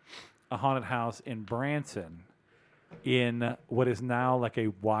be a haunted house in Branson in what is now like a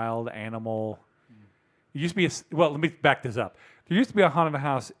wild animal. It used to be let me back this up. There used to be a haunted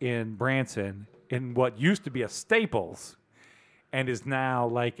house in Branson in what used to be a Staples and is now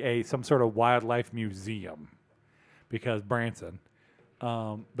like some sort of wildlife museum because Branson.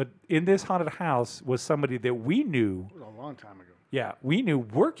 But in this haunted house was somebody that we knew. It was a long time ago. Yeah, we knew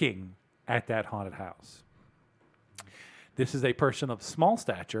working at that haunted house. This is a person of small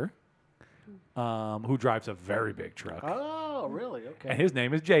stature who drives a very big truck. Oh, really? And Okay. his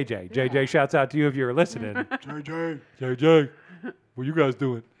name is JJ. JJ, shouts out to you if you're listening. JJ, what you guys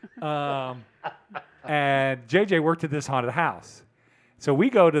doing? And JJ worked at this haunted house. So we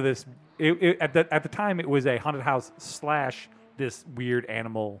go to this. At the time, it was a haunted house / this weird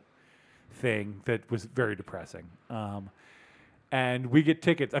animal thing that was very depressing. And we get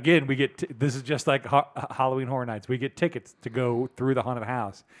tickets. Again, this is just like Halloween Horror Nights. We get tickets to go through the haunted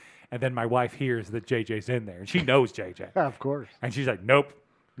house. And then my wife hears that JJ's in there. And she knows JJ. Of course. And she's like, nope,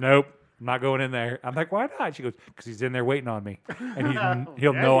 I'm not going in there. I'm like, why not? She goes, because he's in there waiting on me. And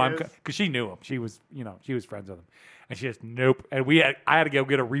he'll know I'm, because she knew him. She was friends with him. And she just, nope. And I had to go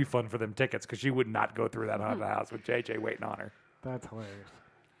get a refund for them tickets because she would not go through that haunted house with JJ waiting on her. That's hilarious.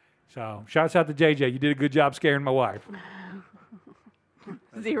 So, shouts out to JJ. You did a good job scaring my wife.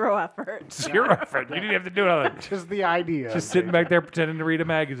 Zero effort. Zero effort. You didn't have to do nothing. Just the idea. Just sitting back there pretending to read a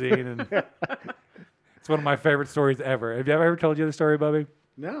magazine. And it's one of my favorite stories ever. Have you ever told you the story, Bubby?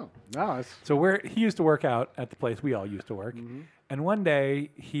 No. It's So he used to work out at the place we all used to work. Mm-hmm. And one day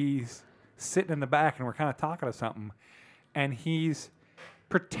he's sitting in the back and we're kind of talking to something. And he's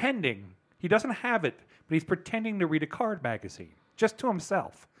pretending. He doesn't have it, but he's pretending to read a card magazine just to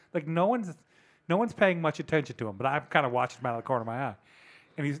himself. Like no one's paying much attention to him, but I'm kind of watching him out of the corner of my eye.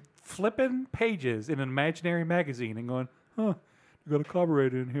 And he's flipping pages in an imaginary magazine and going, you got a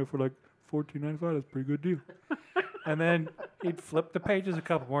carburetor in here for like $14.95. That's a pretty good deal. And then he'd flip the pages a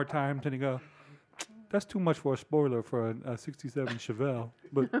couple more times and he'd go, that's too much for a spoiler for a 67 Chevelle,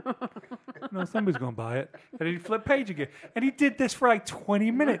 but somebody's going to buy it. And he'd flip page again. And he did this for like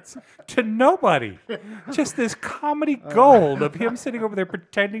 20 minutes to nobody. Just this comedy gold of him sitting over there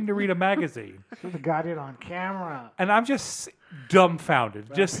pretending to read a magazine. should have got it on camera. And I'm just dumbfounded.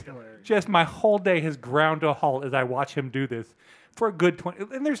 hilarious. Just my whole day has ground to a halt as I watch him do this for a good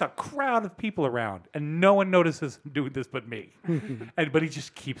 20. And there's a crowd of people around, and no one notices him doing this but me. But he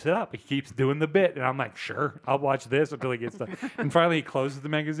just keeps it up. He keeps doing the bit, and I'm like, sure, I'll watch this until he gets done. And finally, he closes the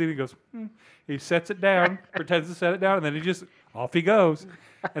magazine. He goes, He sets it down, pretends to set it down, and then off he goes.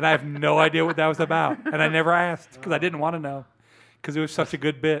 And I have no idea what that was about. And I never asked because I didn't want to know because it was such a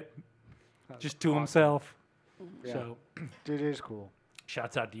good bit, just to himself. Yeah. So, It is cool.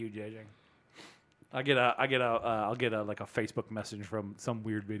 shouts out to you, JJ. I'll get a like a Facebook message from some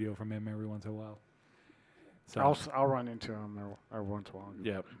weird video from him every once in a while. So I'll run into him every once in a while.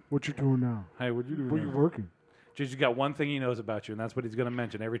 yep. What you doing now? Hey, what you doing? Where you working? JJ's got one thing he knows about you, and that's what he's going to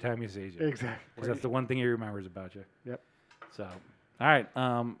mention every time he sees you. Exactly. 'Cause that's the one thing he remembers about you. Yep. So, all right.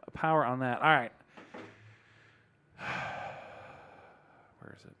 Power on that. All right.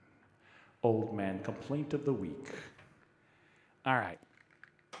 Where is it? Old man complaint of the week. All right.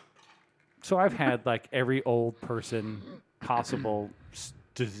 So I've had like every old person possible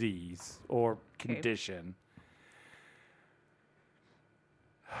disease or condition.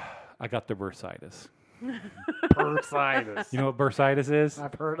 I got the bursitis. Bursitis. You know what bursitis is?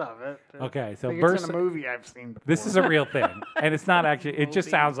 I've heard of it. Okay, so I think it's in a movie I've seen before. This is a real thing, and it's not actually. It just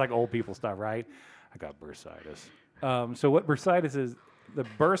sounds like old people stuff, right? I got bursitis. So what bursitis is? The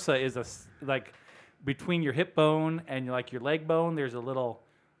bursa is like between your hip bone and like your leg bone. There's a little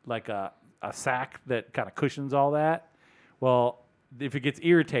like a sac that kind of cushions all that. Well, if it gets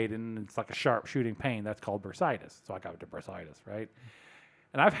irritated and it's like a sharp shooting pain, that's called bursitis. So I got the bursitis, right?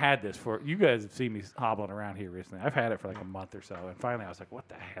 And I've had this for, you guys have seen me hobbling around here recently. I've had it for like a month or so. And finally I was like, what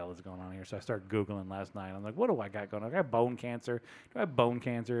the hell is going on here? So I started Googling last night. I'm like, what do I got going on? I got bone cancer. Do I have bone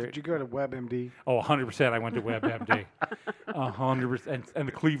cancer? Did you go to WebMD? Oh, 100% I went to WebMD. 100%. And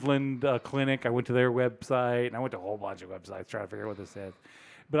the Cleveland Clinic, I went to their website. And I went to a whole bunch of websites trying to figure out what this is.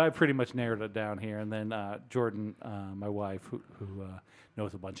 But I pretty much narrowed it down here. And then Jordan, my wife, who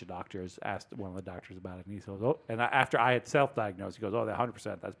knows a bunch of doctors, asked one of the doctors about it. And he says, oh, and after I had self-diagnosed, he goes, oh, that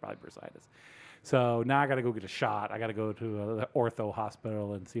 100%, that's probably bursitis. So now I got to go get a shot. I got to go to the ortho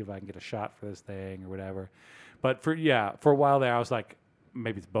hospital and see if I can get a shot for this thing or whatever. But for a while there, I was like,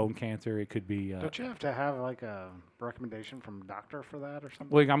 maybe it's bone cancer. It could be. Don't you have to have like a recommendation from a doctor for that or something?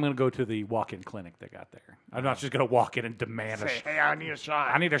 Well, I'm going to go to the walk-in clinic they got there. I'm not just going to walk in and demand Hey, I need a shot.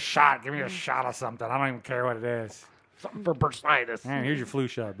 I need a shot. Give me a shot of something. I don't even care what it is. Something for bursitis. Man, here's your flu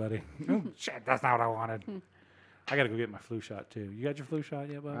shot, buddy. Oh, shit, that's not what I wanted. I got to go get my flu shot, too. You got your flu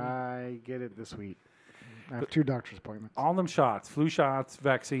shot yet, buddy? I get it this week. I have 2 doctor's appointments. All them shots, flu shots,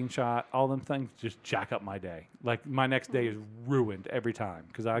 vaccine shot, all them things just jack up my day. Like, my next day is ruined every time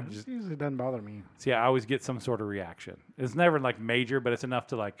because I It just, usually doesn't bother me. see, I always get some sort of reaction. It's never, like, major, but it's enough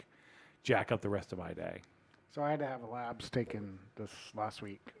to, like, jack up the rest of my day. So I had to have a labs taken this last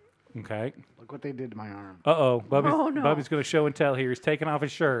week. Okay. Look what they did to my arm. Uh-oh. Bubby's, Oh, no. Bubby's going to show and tell here. He's taking off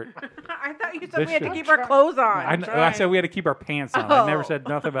his shirt. I thought you said This we had to should- keep our clothes on. I said we had to keep our pants on. I never Oh. said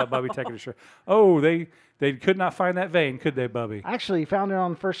nothing about Bubby taking his shirt. Oh, they could not find that vein, could they, Bubby? I actually found it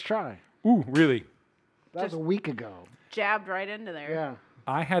on the first try. Ooh, really? That was a week ago. Jabbed right into there. Yeah.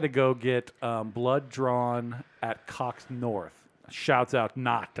 I had to go get blood drawn at Cox North. Shouts out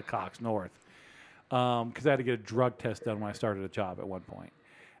not to Cox North. Because I had to get a drug test done when I started a job at one point.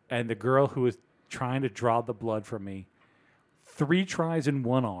 And the girl who was trying to draw the blood from me, 3 tries in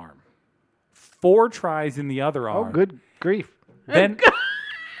one arm, 4 tries in the other Oh, arm. good grief. Then,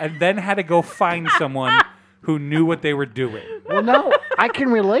 and then had to go find someone who knew what they were doing. Well, no, I can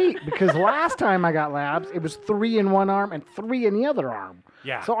relate because last time I got labs, it was 3 in one arm and 3 in the other arm.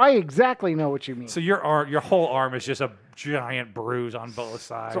 Yeah. So I exactly know what you mean. So your whole arm is just a giant bruise on both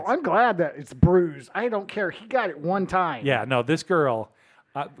sides. So I'm glad that it's bruised. I don't care. He got it one time. Yeah, no, this girl,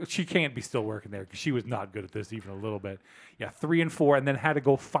 she can't be still working there because she was not good at this even a little bit. Yeah, 3 and 4, and then had to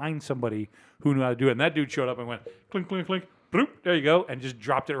go find somebody who knew how to do it. And that dude showed up and went, clink, clink, clink, bloop, there you go, and just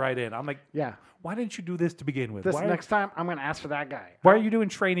dropped it right in. I'm like, Yeah. why didn't you do this to begin with? This Why, next time, I'm going to ask for that guy. why are you doing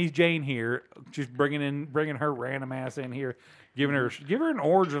trainees Jane here, just bringing her random ass in here, give her an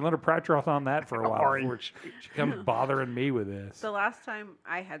orange and let her practice on that for a while before Orange. she comes bothering me with this. The last time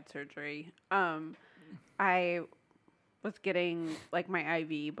I had surgery, I was getting like my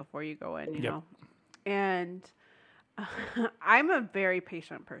IV before you go in, you Yep. know, and I'm a very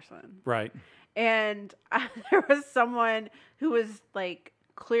patient person. Right. And there was someone who was like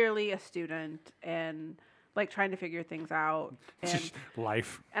clearly a student and like trying to figure things out. And,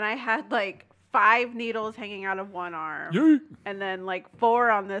 Life. and I had like 5 needles hanging out of one arm Yeet. and then like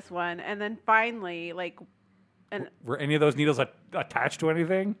 4 on this one. And then finally, like, and Were any of those needles attached to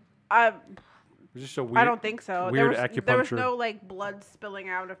anything? I It was just a weird, I don't think so. Weird There acupuncture. was no like blood spilling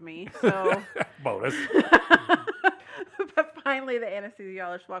out of me. So, bonus. but finally the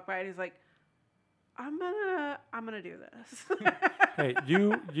anesthesiologist walked by and he's like, I'm gonna do this. Hey,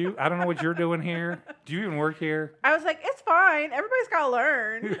 you. I don't know what you're doing here. Do you even work here? I was like, it's fine. Everybody's gotta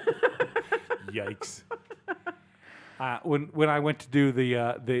learn. Yikes. When I went to do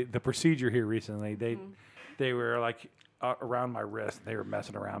the procedure here recently, they were like around my wrist. They were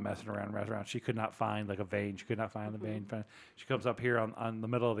messing around. She could not find like a vein. She could not find the vein. She comes up here on the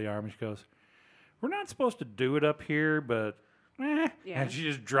middle of the arm and she goes, "We're not supposed to do it up here, but." Yeah. And she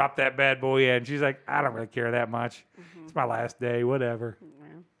just dropped that bad boy in. She's like, I don't really care that much. It's my last day, whatever.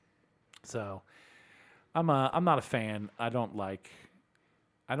 Yeah. So, I'm not a fan. I don't like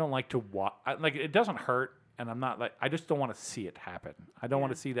to watch. Like it doesn't hurt, and I'm not like I just don't want to see it happen. I don't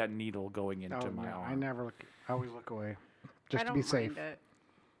want to see that needle going into Oh, my no, arm. I never look. I always look away, just I to don't be safe. mind it.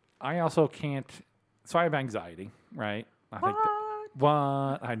 I also can't. So I have anxiety, right? I think What? What?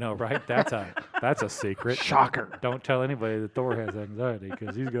 I know, right? That's a secret. Shocker. Don't tell anybody that Thor has anxiety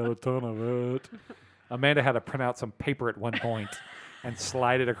because he's got a ton of it. Amanda had to print out some paper at one point and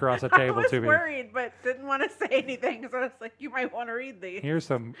slide it across the table I was to me. worried, but didn't want to say anything, so I was like, you might want to read these. Here's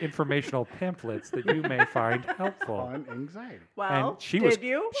some informational pamphlets that you may find helpful. On anxiety. Well, And she did was,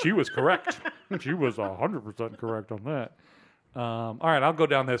 you? She was correct. She was 100% correct on that. All right, I'll go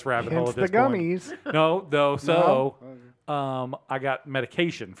down this rabbit hole Hence at this the gummies. point. No, though. So, No? I got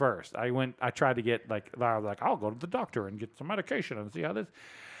medication first. I tried to get I was like, I'll go to the doctor and get some medication and see how this.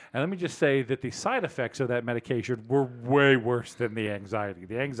 And let me just say that the side effects of that medication were way worse than the anxiety.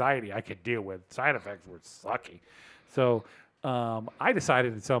 The anxiety I could deal with. Side effects were sucky. So I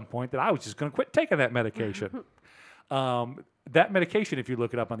decided at some point that I was just going to quit taking that medication. That medication, if you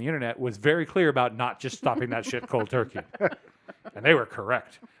look it up on the internet, was very clear about not just stopping that shit cold turkey. And they were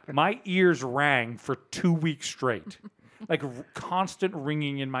correct. My ears rang for 2 weeks straight. Like constant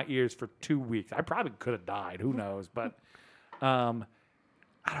ringing in my ears for 2 weeks. I probably could have died. Who knows? But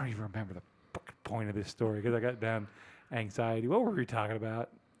I don't even remember the point of this story because I got down anxiety. What were we talking about?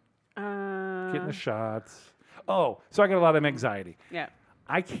 Getting the shots. Oh, so I got a lot of anxiety. Yeah.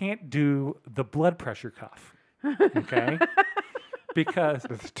 I can't do the blood pressure cuff. Okay? Because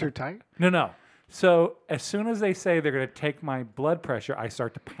It's too tight? no. So as soon as they say they're going to take my blood pressure, I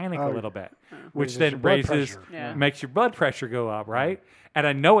start to panic a little bit, which Raises then your blood raises, pressure. Yeah. makes your blood pressure go up, right? And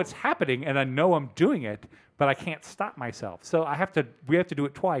I know it's happening, and I know I'm doing it, but I can't stop myself. So we have to do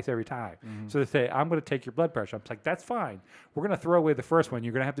it twice every time. So they say, I'm going to take your blood pressure. I'm like, that's fine. We're going to throw away the first one.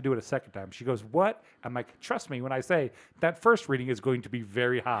 You're going to have to do it a second time. She goes, what? I'm like, trust me when I say that first reading is going to be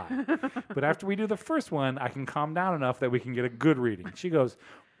very high. But after we do the first one, I can calm down enough that we can get a good reading. She goes,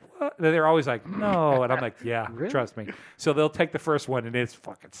 what? They're always like, no. And I'm like, yeah, trust me. So they'll take the first one and it's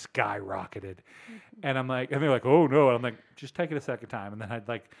fucking skyrocketed. And I'm like, and they're like, oh no. And I'm like, just take it a second time. And then I'd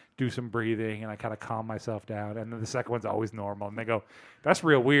like do some breathing and I kind of calm myself down. And then the second one's always normal. And they go, that's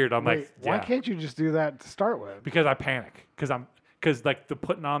real weird. I'm Wait, like, why yeah. can't you just do that to start with? Because I panic. Because like the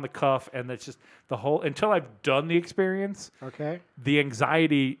putting on the cuff and it's just the whole, until I've done the experience, Okay. the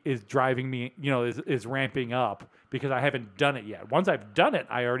anxiety is driving me, is ramping up because I haven't done it yet. Once I've done it,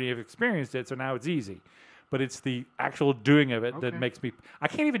 I already have experienced it, so now it's easy. But it's the actual doing of it that Okay. makes me. I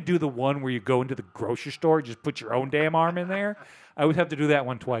can't even do the one where you go into the grocery store, just put your own damn arm in there. I always have to do that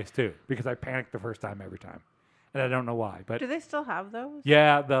one twice too because I panic the first time every time, and I don't know why. But Do they still have those?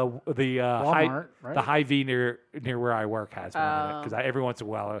 yeah, the high Walmart, right? the Hy-Vee near where I work has one of it because every once in a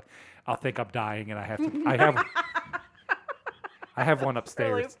while I'll think I'm dying and I have to. I have one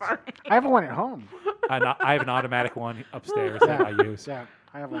upstairs. Really funny. I have one at home. I have an automatic one upstairs that I use. Yeah,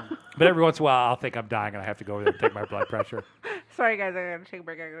 I have one. But every once in a while, I'll think I'm dying and I have to go over there and take my blood pressure. Sorry, guys. I gotta take a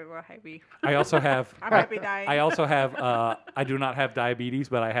break. I gotta go Hy-Vee. I also have. I might be dying. I also have. I do not have diabetes,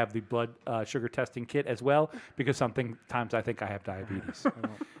 but I have the blood sugar testing kit as well because sometimes I think I have diabetes.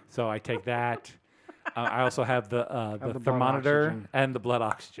 So I take that. I also have the the blood thermometer oxygen. and the blood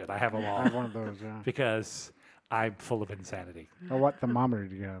oxygen. I have them I all have one of those, yeah. because I'm full of insanity. Or what thermometer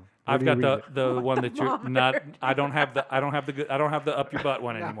do you have? Where I've do you got read the one that you're not. I don't have the up your butt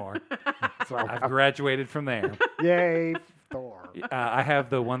one anymore. it? So, I've graduated from there. yay, Thor. I have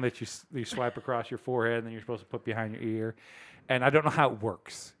the one that you swipe across your forehead and then you're supposed to put behind your ear, and I don't know how it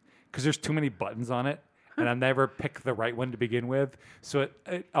works because there's too many buttons on it, and I never pick the right one to begin with. So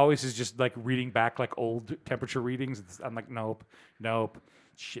it always is just like reading back like old temperature readings. I'm like, nope,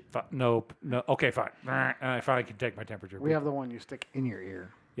 shit, nope, no. Okay, fine. And I finally can take my temperature. We have the one you stick in your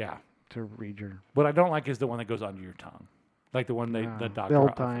ear Yeah. to read your What I don't like is the one that goes under your tongue, like the one the doctor. the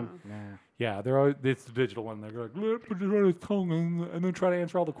old time. Yeah. Yeah, they're always, it's the digital one. They're like, "Look, put it on his tongue and then try to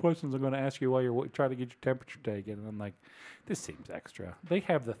answer all the questions I'm going to ask you while you're trying to get your temperature taken." And I'm like, this seems extra. They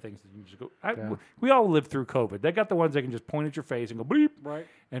have the things that you just go. Yeah. We all lived through COVID. They got the ones that can just point at your face and go beep Right.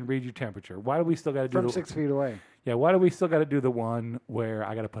 and read your temperature. Why do we still got to do From the 6 feet away. Yeah? Why do we still got to do the one where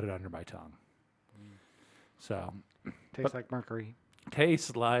I got to put it under my tongue? So Tastes like mercury.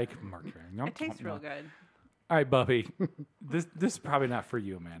 tastes like mercury. It tastes real good. All right, Bubby. this is probably not for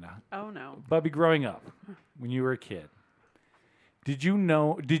you, Amanda. Oh no. Bubby, growing up, when you were a kid, did you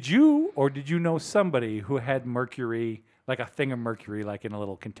know somebody who had mercury, like a thing of mercury, like in a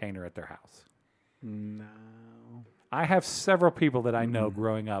little container at their house? No. I have several people that I know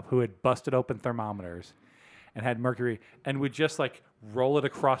growing up who had busted open thermometers and had mercury and would just like roll it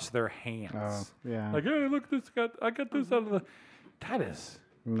across their hands. Oh, yeah. Like, hey, look, I got this out of the. That is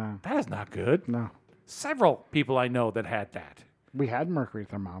not good. No. Several people I know that had that. We had mercury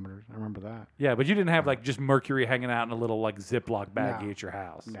thermometers. I remember that. Yeah, but you didn't have like just mercury hanging out in a little like Ziploc baggie No. at your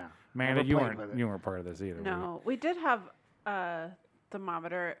house. No. Amanda, Never you played with weren't it. you weren't part of this either. were you? No, we did have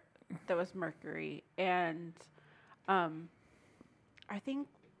thermometer that was mercury, and I think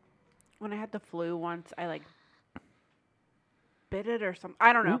when I had the flu once, I like bit it or something.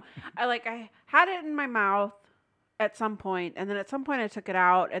 I don't know. I had it in my mouth at some point, and then at some point I took it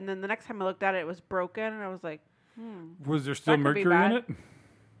out, and then the next time I looked at it, it was broken, and I was like, Was there still That could be mercury in bad. it?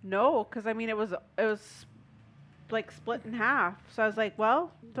 no, because I mean it was like split in half. So I was like,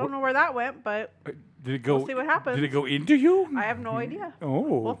 well, don't know where that went, but Did it go? we'll see what happens. Did it go into you? I have no idea. Oh,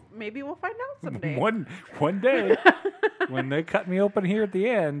 Well, maybe we'll find out someday. one day when they cut me open here at the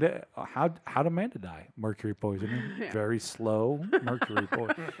end, how'd Amanda die? Mercury poisoning. Yeah. Very slow mercury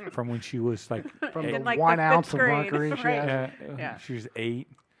poisoning from when she was like From In the like the 1 fifth ounce of grade, mercury she right. has. Yeah. she was 8.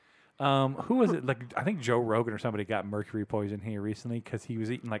 Who was it? Like I think Joe Rogan or somebody got mercury poison here recently because he was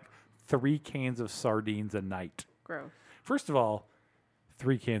eating like 3 cans of sardines a night. Gross. First of all,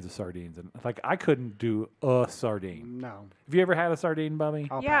 3 cans of sardines, and like I couldn't do a sardine. No. Have you ever had a sardine, Bubby?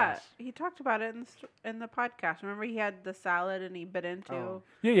 I'll Yeah, pass. he talked about it in the podcast. Remember, he had the salad and he bit into. Oh.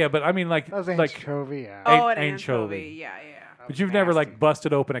 Yeah, but I mean like That was like. anchovy, yeah. Oh, An- an anchovy. anchovy. Yeah. That But was you've never like nasty.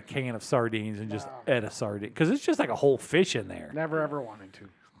 busted open a can of sardines and just ate a sardine because it's just like a whole fish in there. Never ever wanted to.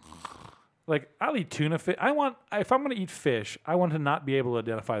 Like I'll eat tuna fish. If I'm going to eat fish, I want to not be able to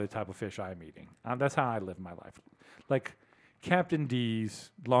identify the type of fish I'm eating. That's how I live my life. Like Captain D's,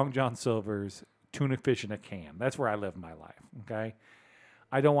 Long John Silver's, tuna fish in a can. That's where I live my life. Okay.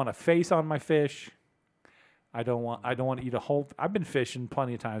 I don't want a face on my fish. I don't want to eat a whole. I've been fishing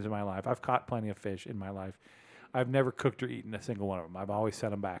plenty of times in my life. I've caught plenty of fish in my life. I've never cooked or eaten a single one of them. I've always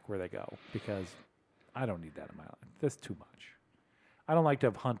sent them back where they go because I don't need that in my life. That's too much. I don't like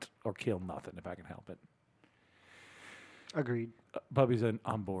to hunt or kill nothing if I can help it. Agreed. Bubby's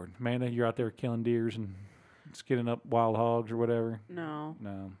on board. Amanda, you're out there killing deers and skinning up wild hogs or whatever. No.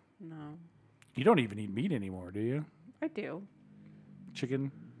 No, No. you don't even eat meat anymore, do you? I do.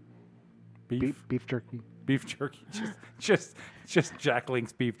 Chicken, beef, Beef jerky. beef jerky. just Jack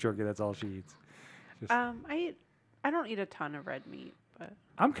Link's beef jerky. That's all she eats. I don't eat a ton of red meat, but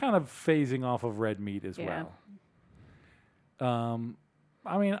I'm kind of phasing off of red meat as Yeah. well.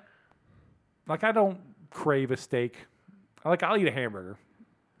 I mean, like I don't crave a steak. I'll eat a hamburger.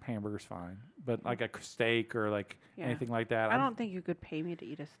 Hamburger's fine, but like a steak or like Yeah. anything like that. I don't think you could pay me to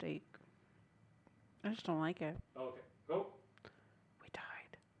eat a steak. I just don't like it. Okay, go. We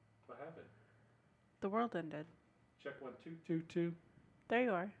died. What happened? The world ended. Check 1 2 2 2. There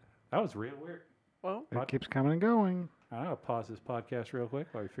you are. That was real weird. Well, It keeps coming and going. I'm gonna pause this podcast real quick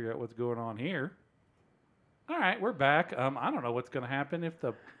while we figure out what's going on here. All right, we're back. I don't know what's going to happen if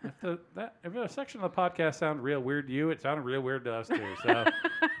a section of the podcast sounded real weird to you. It sounded real weird to us too. So,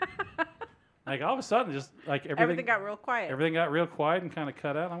 like all of a sudden, just like everything got real quiet. everything got real quiet and kind of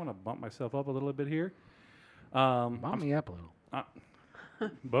cut out. I'm going to bump myself up a little bit here. Bump me up a little.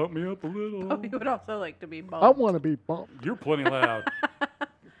 Bump me up a little. Bubby would also like to be bumped. I want to be bumped. You're plenty loud.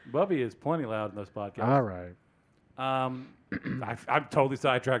 Bubby is plenty loud in those podcasts. All right. I'm totally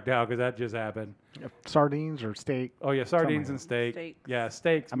sidetracked now because that just happened. Sardines or steak. Oh yeah, sardines Something. and steak. Steaks. Yeah,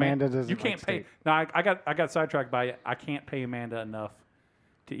 steaks. Amanda man. doesn't You like can't pay. steak. No, I got sidetracked by it. I can't pay Amanda enough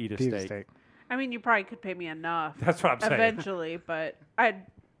to eat a Pita steak. steak. I mean, you probably could pay me enough That's what I'm saying. eventually, but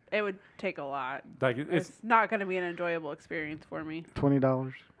it would take a lot. Like it's It's not going to be an enjoyable experience for me.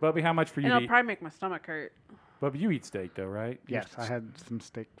 $20. Bubby. How much for you And to it'll eat? probably make my stomach hurt. Bubby, you eat steak though, right? Yes, I had some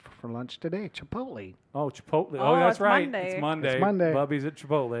steak for lunch today. Chipotle. Oh, Chipotle. Oh, that's it's right. Monday. It's Monday. It's Monday. Bubby's at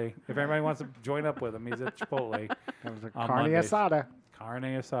Chipotle. If anybody wants to join up with him, he's at Chipotle. That was a On carne Mondays. asada. Carne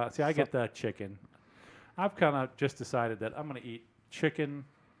asada. See, I get the chicken. I've kind of just decided that I'm going to eat chicken.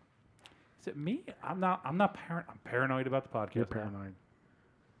 Is it me? I'm paranoid about the podcast. You're now.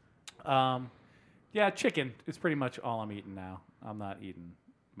 paranoid. Yeah, chicken is pretty much all I'm eating now. I'm not eating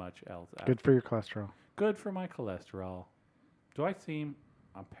much else. Good for your cholesterol. Good for my cholesterol. Do I seem?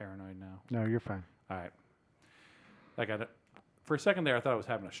 I'm paranoid now. No, you're fine. All right. I got it. For a second there, I thought I was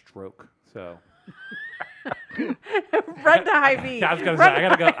having a stroke. So Run to Hy-Vee. I was gonna say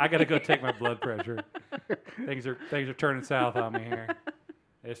I gotta go take my blood pressure. Things are turning south on me here.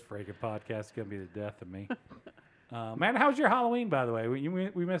 This freaking podcast is gonna be the death of me. Man, how was your Halloween, by the way?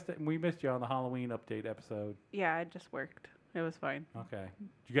 We missed you on the Halloween update episode. Yeah, I just worked. It was fine. Okay. Did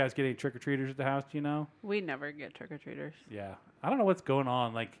you guys get any trick or treaters at the house? Do you know? We never get trick-or-treaters. Yeah. I don't know what's going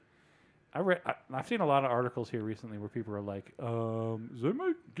on. Like, I've seen a lot of articles here recently where people are like, does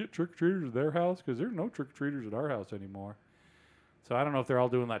anybody get trick or treaters at their house? Because there's no trick or treaters at our house anymore. So I don't know if they're all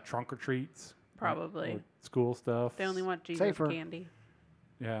doing like trunk or treats. Probably. Or school stuff. They only want Jesus Safer. candy.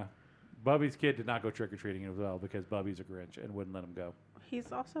 Yeah. Bubby's kid did not go trick or treating as well because Bubby's a Grinch and wouldn't let him go.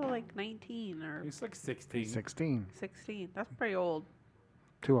 He's also like 19 or He's like 16. 16. 16. That's pretty old.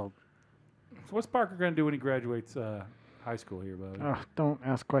 Too old. So what's Parker going to do when he graduates high school here, Bobby? Oh, don't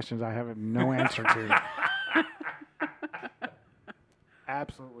ask questions I have no answer to.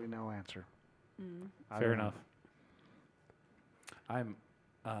 Absolutely no answer. Fair enough. I'm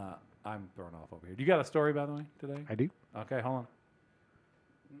thrown off over here. Do you got a story, by the way, today? I do. Okay, hold on.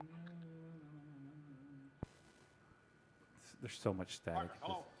 There's so much static. Parker,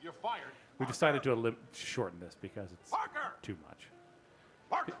 hello, you're fired. We decided to shorten this because it's Parker! too much.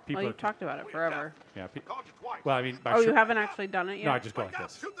 Parker! People You've talked about it forever. yeah. I called you twice. Well, I mean, by Oh, you haven't actually done it yet? No, I just go Wake like up,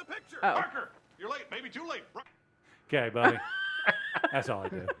 this. shoot the picture. Oh. Parker, you're late. Maybe too late. Okay, buddy. That's all I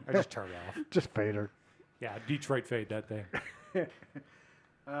do. I just turn it off. Just fader. Yeah, Detroit fade that day.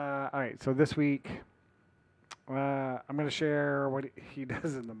 All right. So this week, I'm going to share what he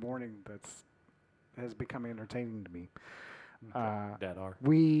does in the morning has become entertaining to me. Dad R.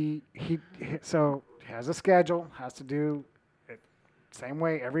 He has a schedule, has to do it same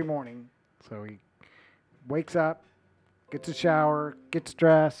way every morning. So he wakes up, gets a shower, gets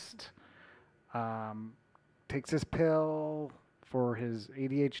dressed, takes his pill for his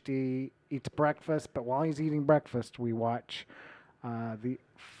ADHD, eats breakfast. But while he's eating breakfast, we watch the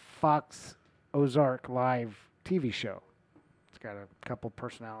Fox Ozark live TV show. It's got a couple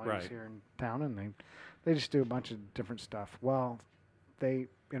personalities here in town, and they just do a bunch of different stuff. Well, they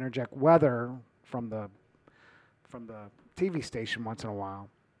interject weather from the TV station once in a while.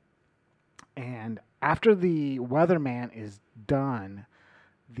 And after the weatherman is done,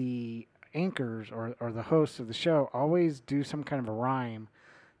 the anchors or the hosts of the show always do some kind of a rhyme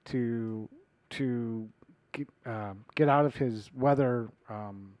to get out of his weather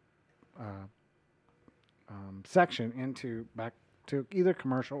section into back to either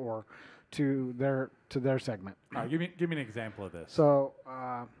commercial or to their segment. All right, give me an example of this. So,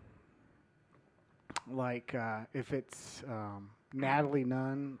 if it's Natalie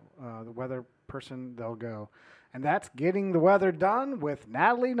Nunn, the weather person, they'll go, and that's getting the weather done with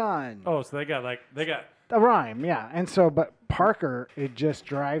Natalie Nunn. Oh, so they got a rhyme, yeah. And so, but Parker, it just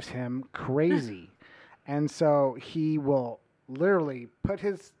drives him crazy, and so he will literally put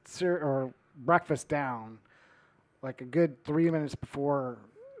his breakfast down like a good 3 minutes before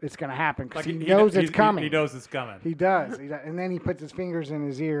it's going to happen because he knows it's coming. He knows it's coming. He does. And then he puts his fingers in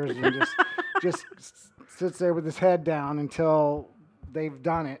his ears and just sits there with his head down until they've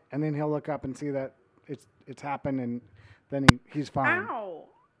done it, and then he'll look up and see that it's happened, and then he's fine. Ow.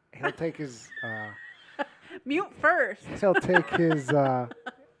 He'll take his Mute first. he'll take his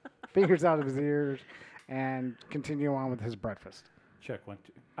fingers out of his ears and continue on with his breakfast. Check 1,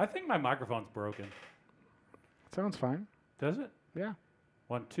 2. I think my microphone's broken. Sounds fine. Does it? Yeah.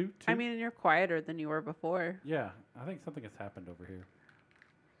 1, 2, 2. I mean, you're quieter than you were before. Yeah, I think something has happened over here.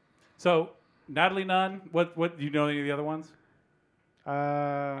 So Natalie Nunn. What do you know any of the other ones?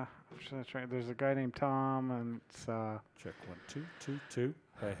 There's a guy named Tom, and it's Check 1, 2, 2, 2.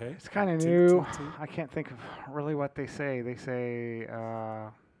 Hey. it's kind of 1, 2, new. 2, 2. I can't think of really what they say. They say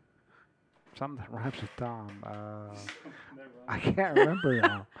something that rhymes with Tom. I can't remember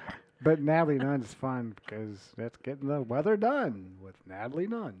now. But Natalie Nunn is fun because that's getting the weather done with Natalie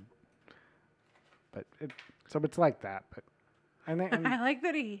Nunn. But it's like that. But and I like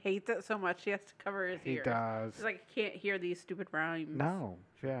that he hates it so much he has to cover his he ears. does. He's like, he can't hear these stupid rhymes. No,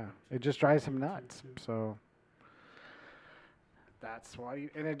 yeah, it just drives him nuts. So that's why,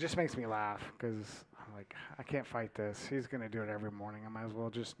 and it just makes me laugh because I'm like, I can't fight this. He's gonna do it every morning. I might as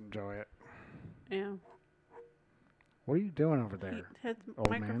well just enjoy it. Yeah. What are you doing over there? His old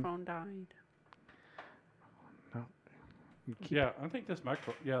man? microphone died. No. Yeah, I think this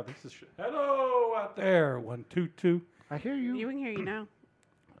microphone. Yeah, this is. Hello out there. 1, 2, 2. I hear you. You can hear you now.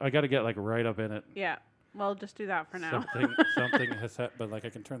 I got to get like right up in it. Yeah. Well, just do that for now. Something has happened, but like I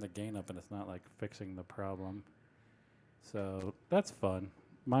can turn the gain up and it's not like fixing the problem. So that's fun.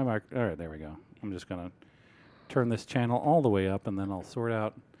 All right, there we go. I'm just gonna turn this channel all the way up and then I'll sort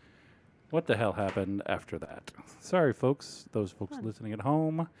out what the hell happened after that. Sorry, folks. Those folks listening at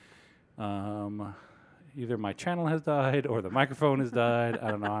home. Either my channel has died or the microphone has died.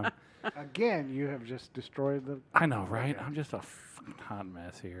 I don't know. Again, you have just destroyed the. I know, right? I'm just a fucking hot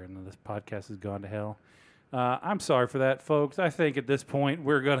mess here, and this podcast has gone to hell. I'm sorry for that, folks. I think at this point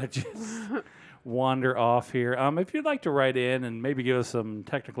we're gonna just wander off here. If you'd like to write in and maybe give us some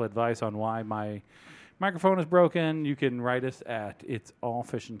technical advice on why my microphone is broken, you can write us at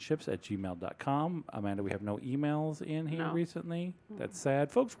itsallfishandships@gmail.com. Amanda, we have no emails in here recently. That's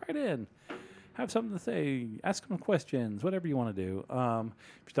sad. Folks, write in. Have something to say. Ask some questions. Whatever you want to do. If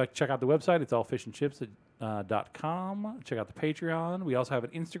you'd like to check out the website, it's allfishandships MoMos.com. Check out the Patreon. We also have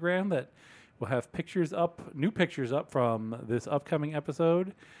an Instagram that will have new pictures up from this upcoming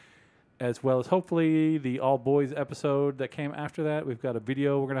episode, as well as hopefully the all boys episode that came after that. We've got a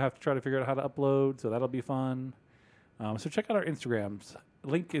video we're going to have to try to figure out how to upload, so that'll be fun. So check out our Instagrams.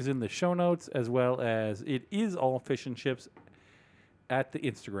 Link is in the show notes, as well as it is all fish and chips at the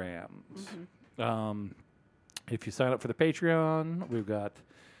Instagrams. If you sign up for the Patreon, we've got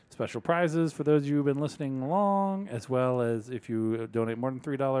special prizes for those of you who've been listening along, as well as if you donate more than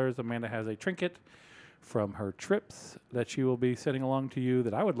 $3, Amanda has a trinket from her trips that she will be sending along to you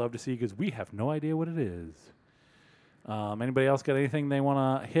that I would love to see because we have no idea what it is. Anybody else got anything they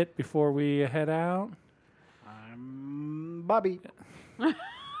want to hit before we head out? I'm Bobby.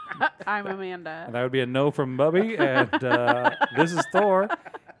 I'm Amanda. And that would be a no from Bubby. And this is Thor.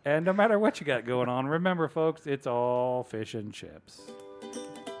 And no matter what you got going on, remember, folks, it's all fish and chips.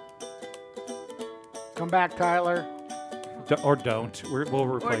 Come back, Tyler. Or don't. We'll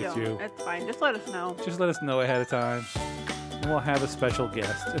replace you. It's fine. Just let us know. Just let us know ahead of time. And we'll have a special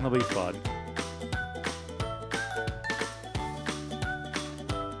guest, and it'll be fun.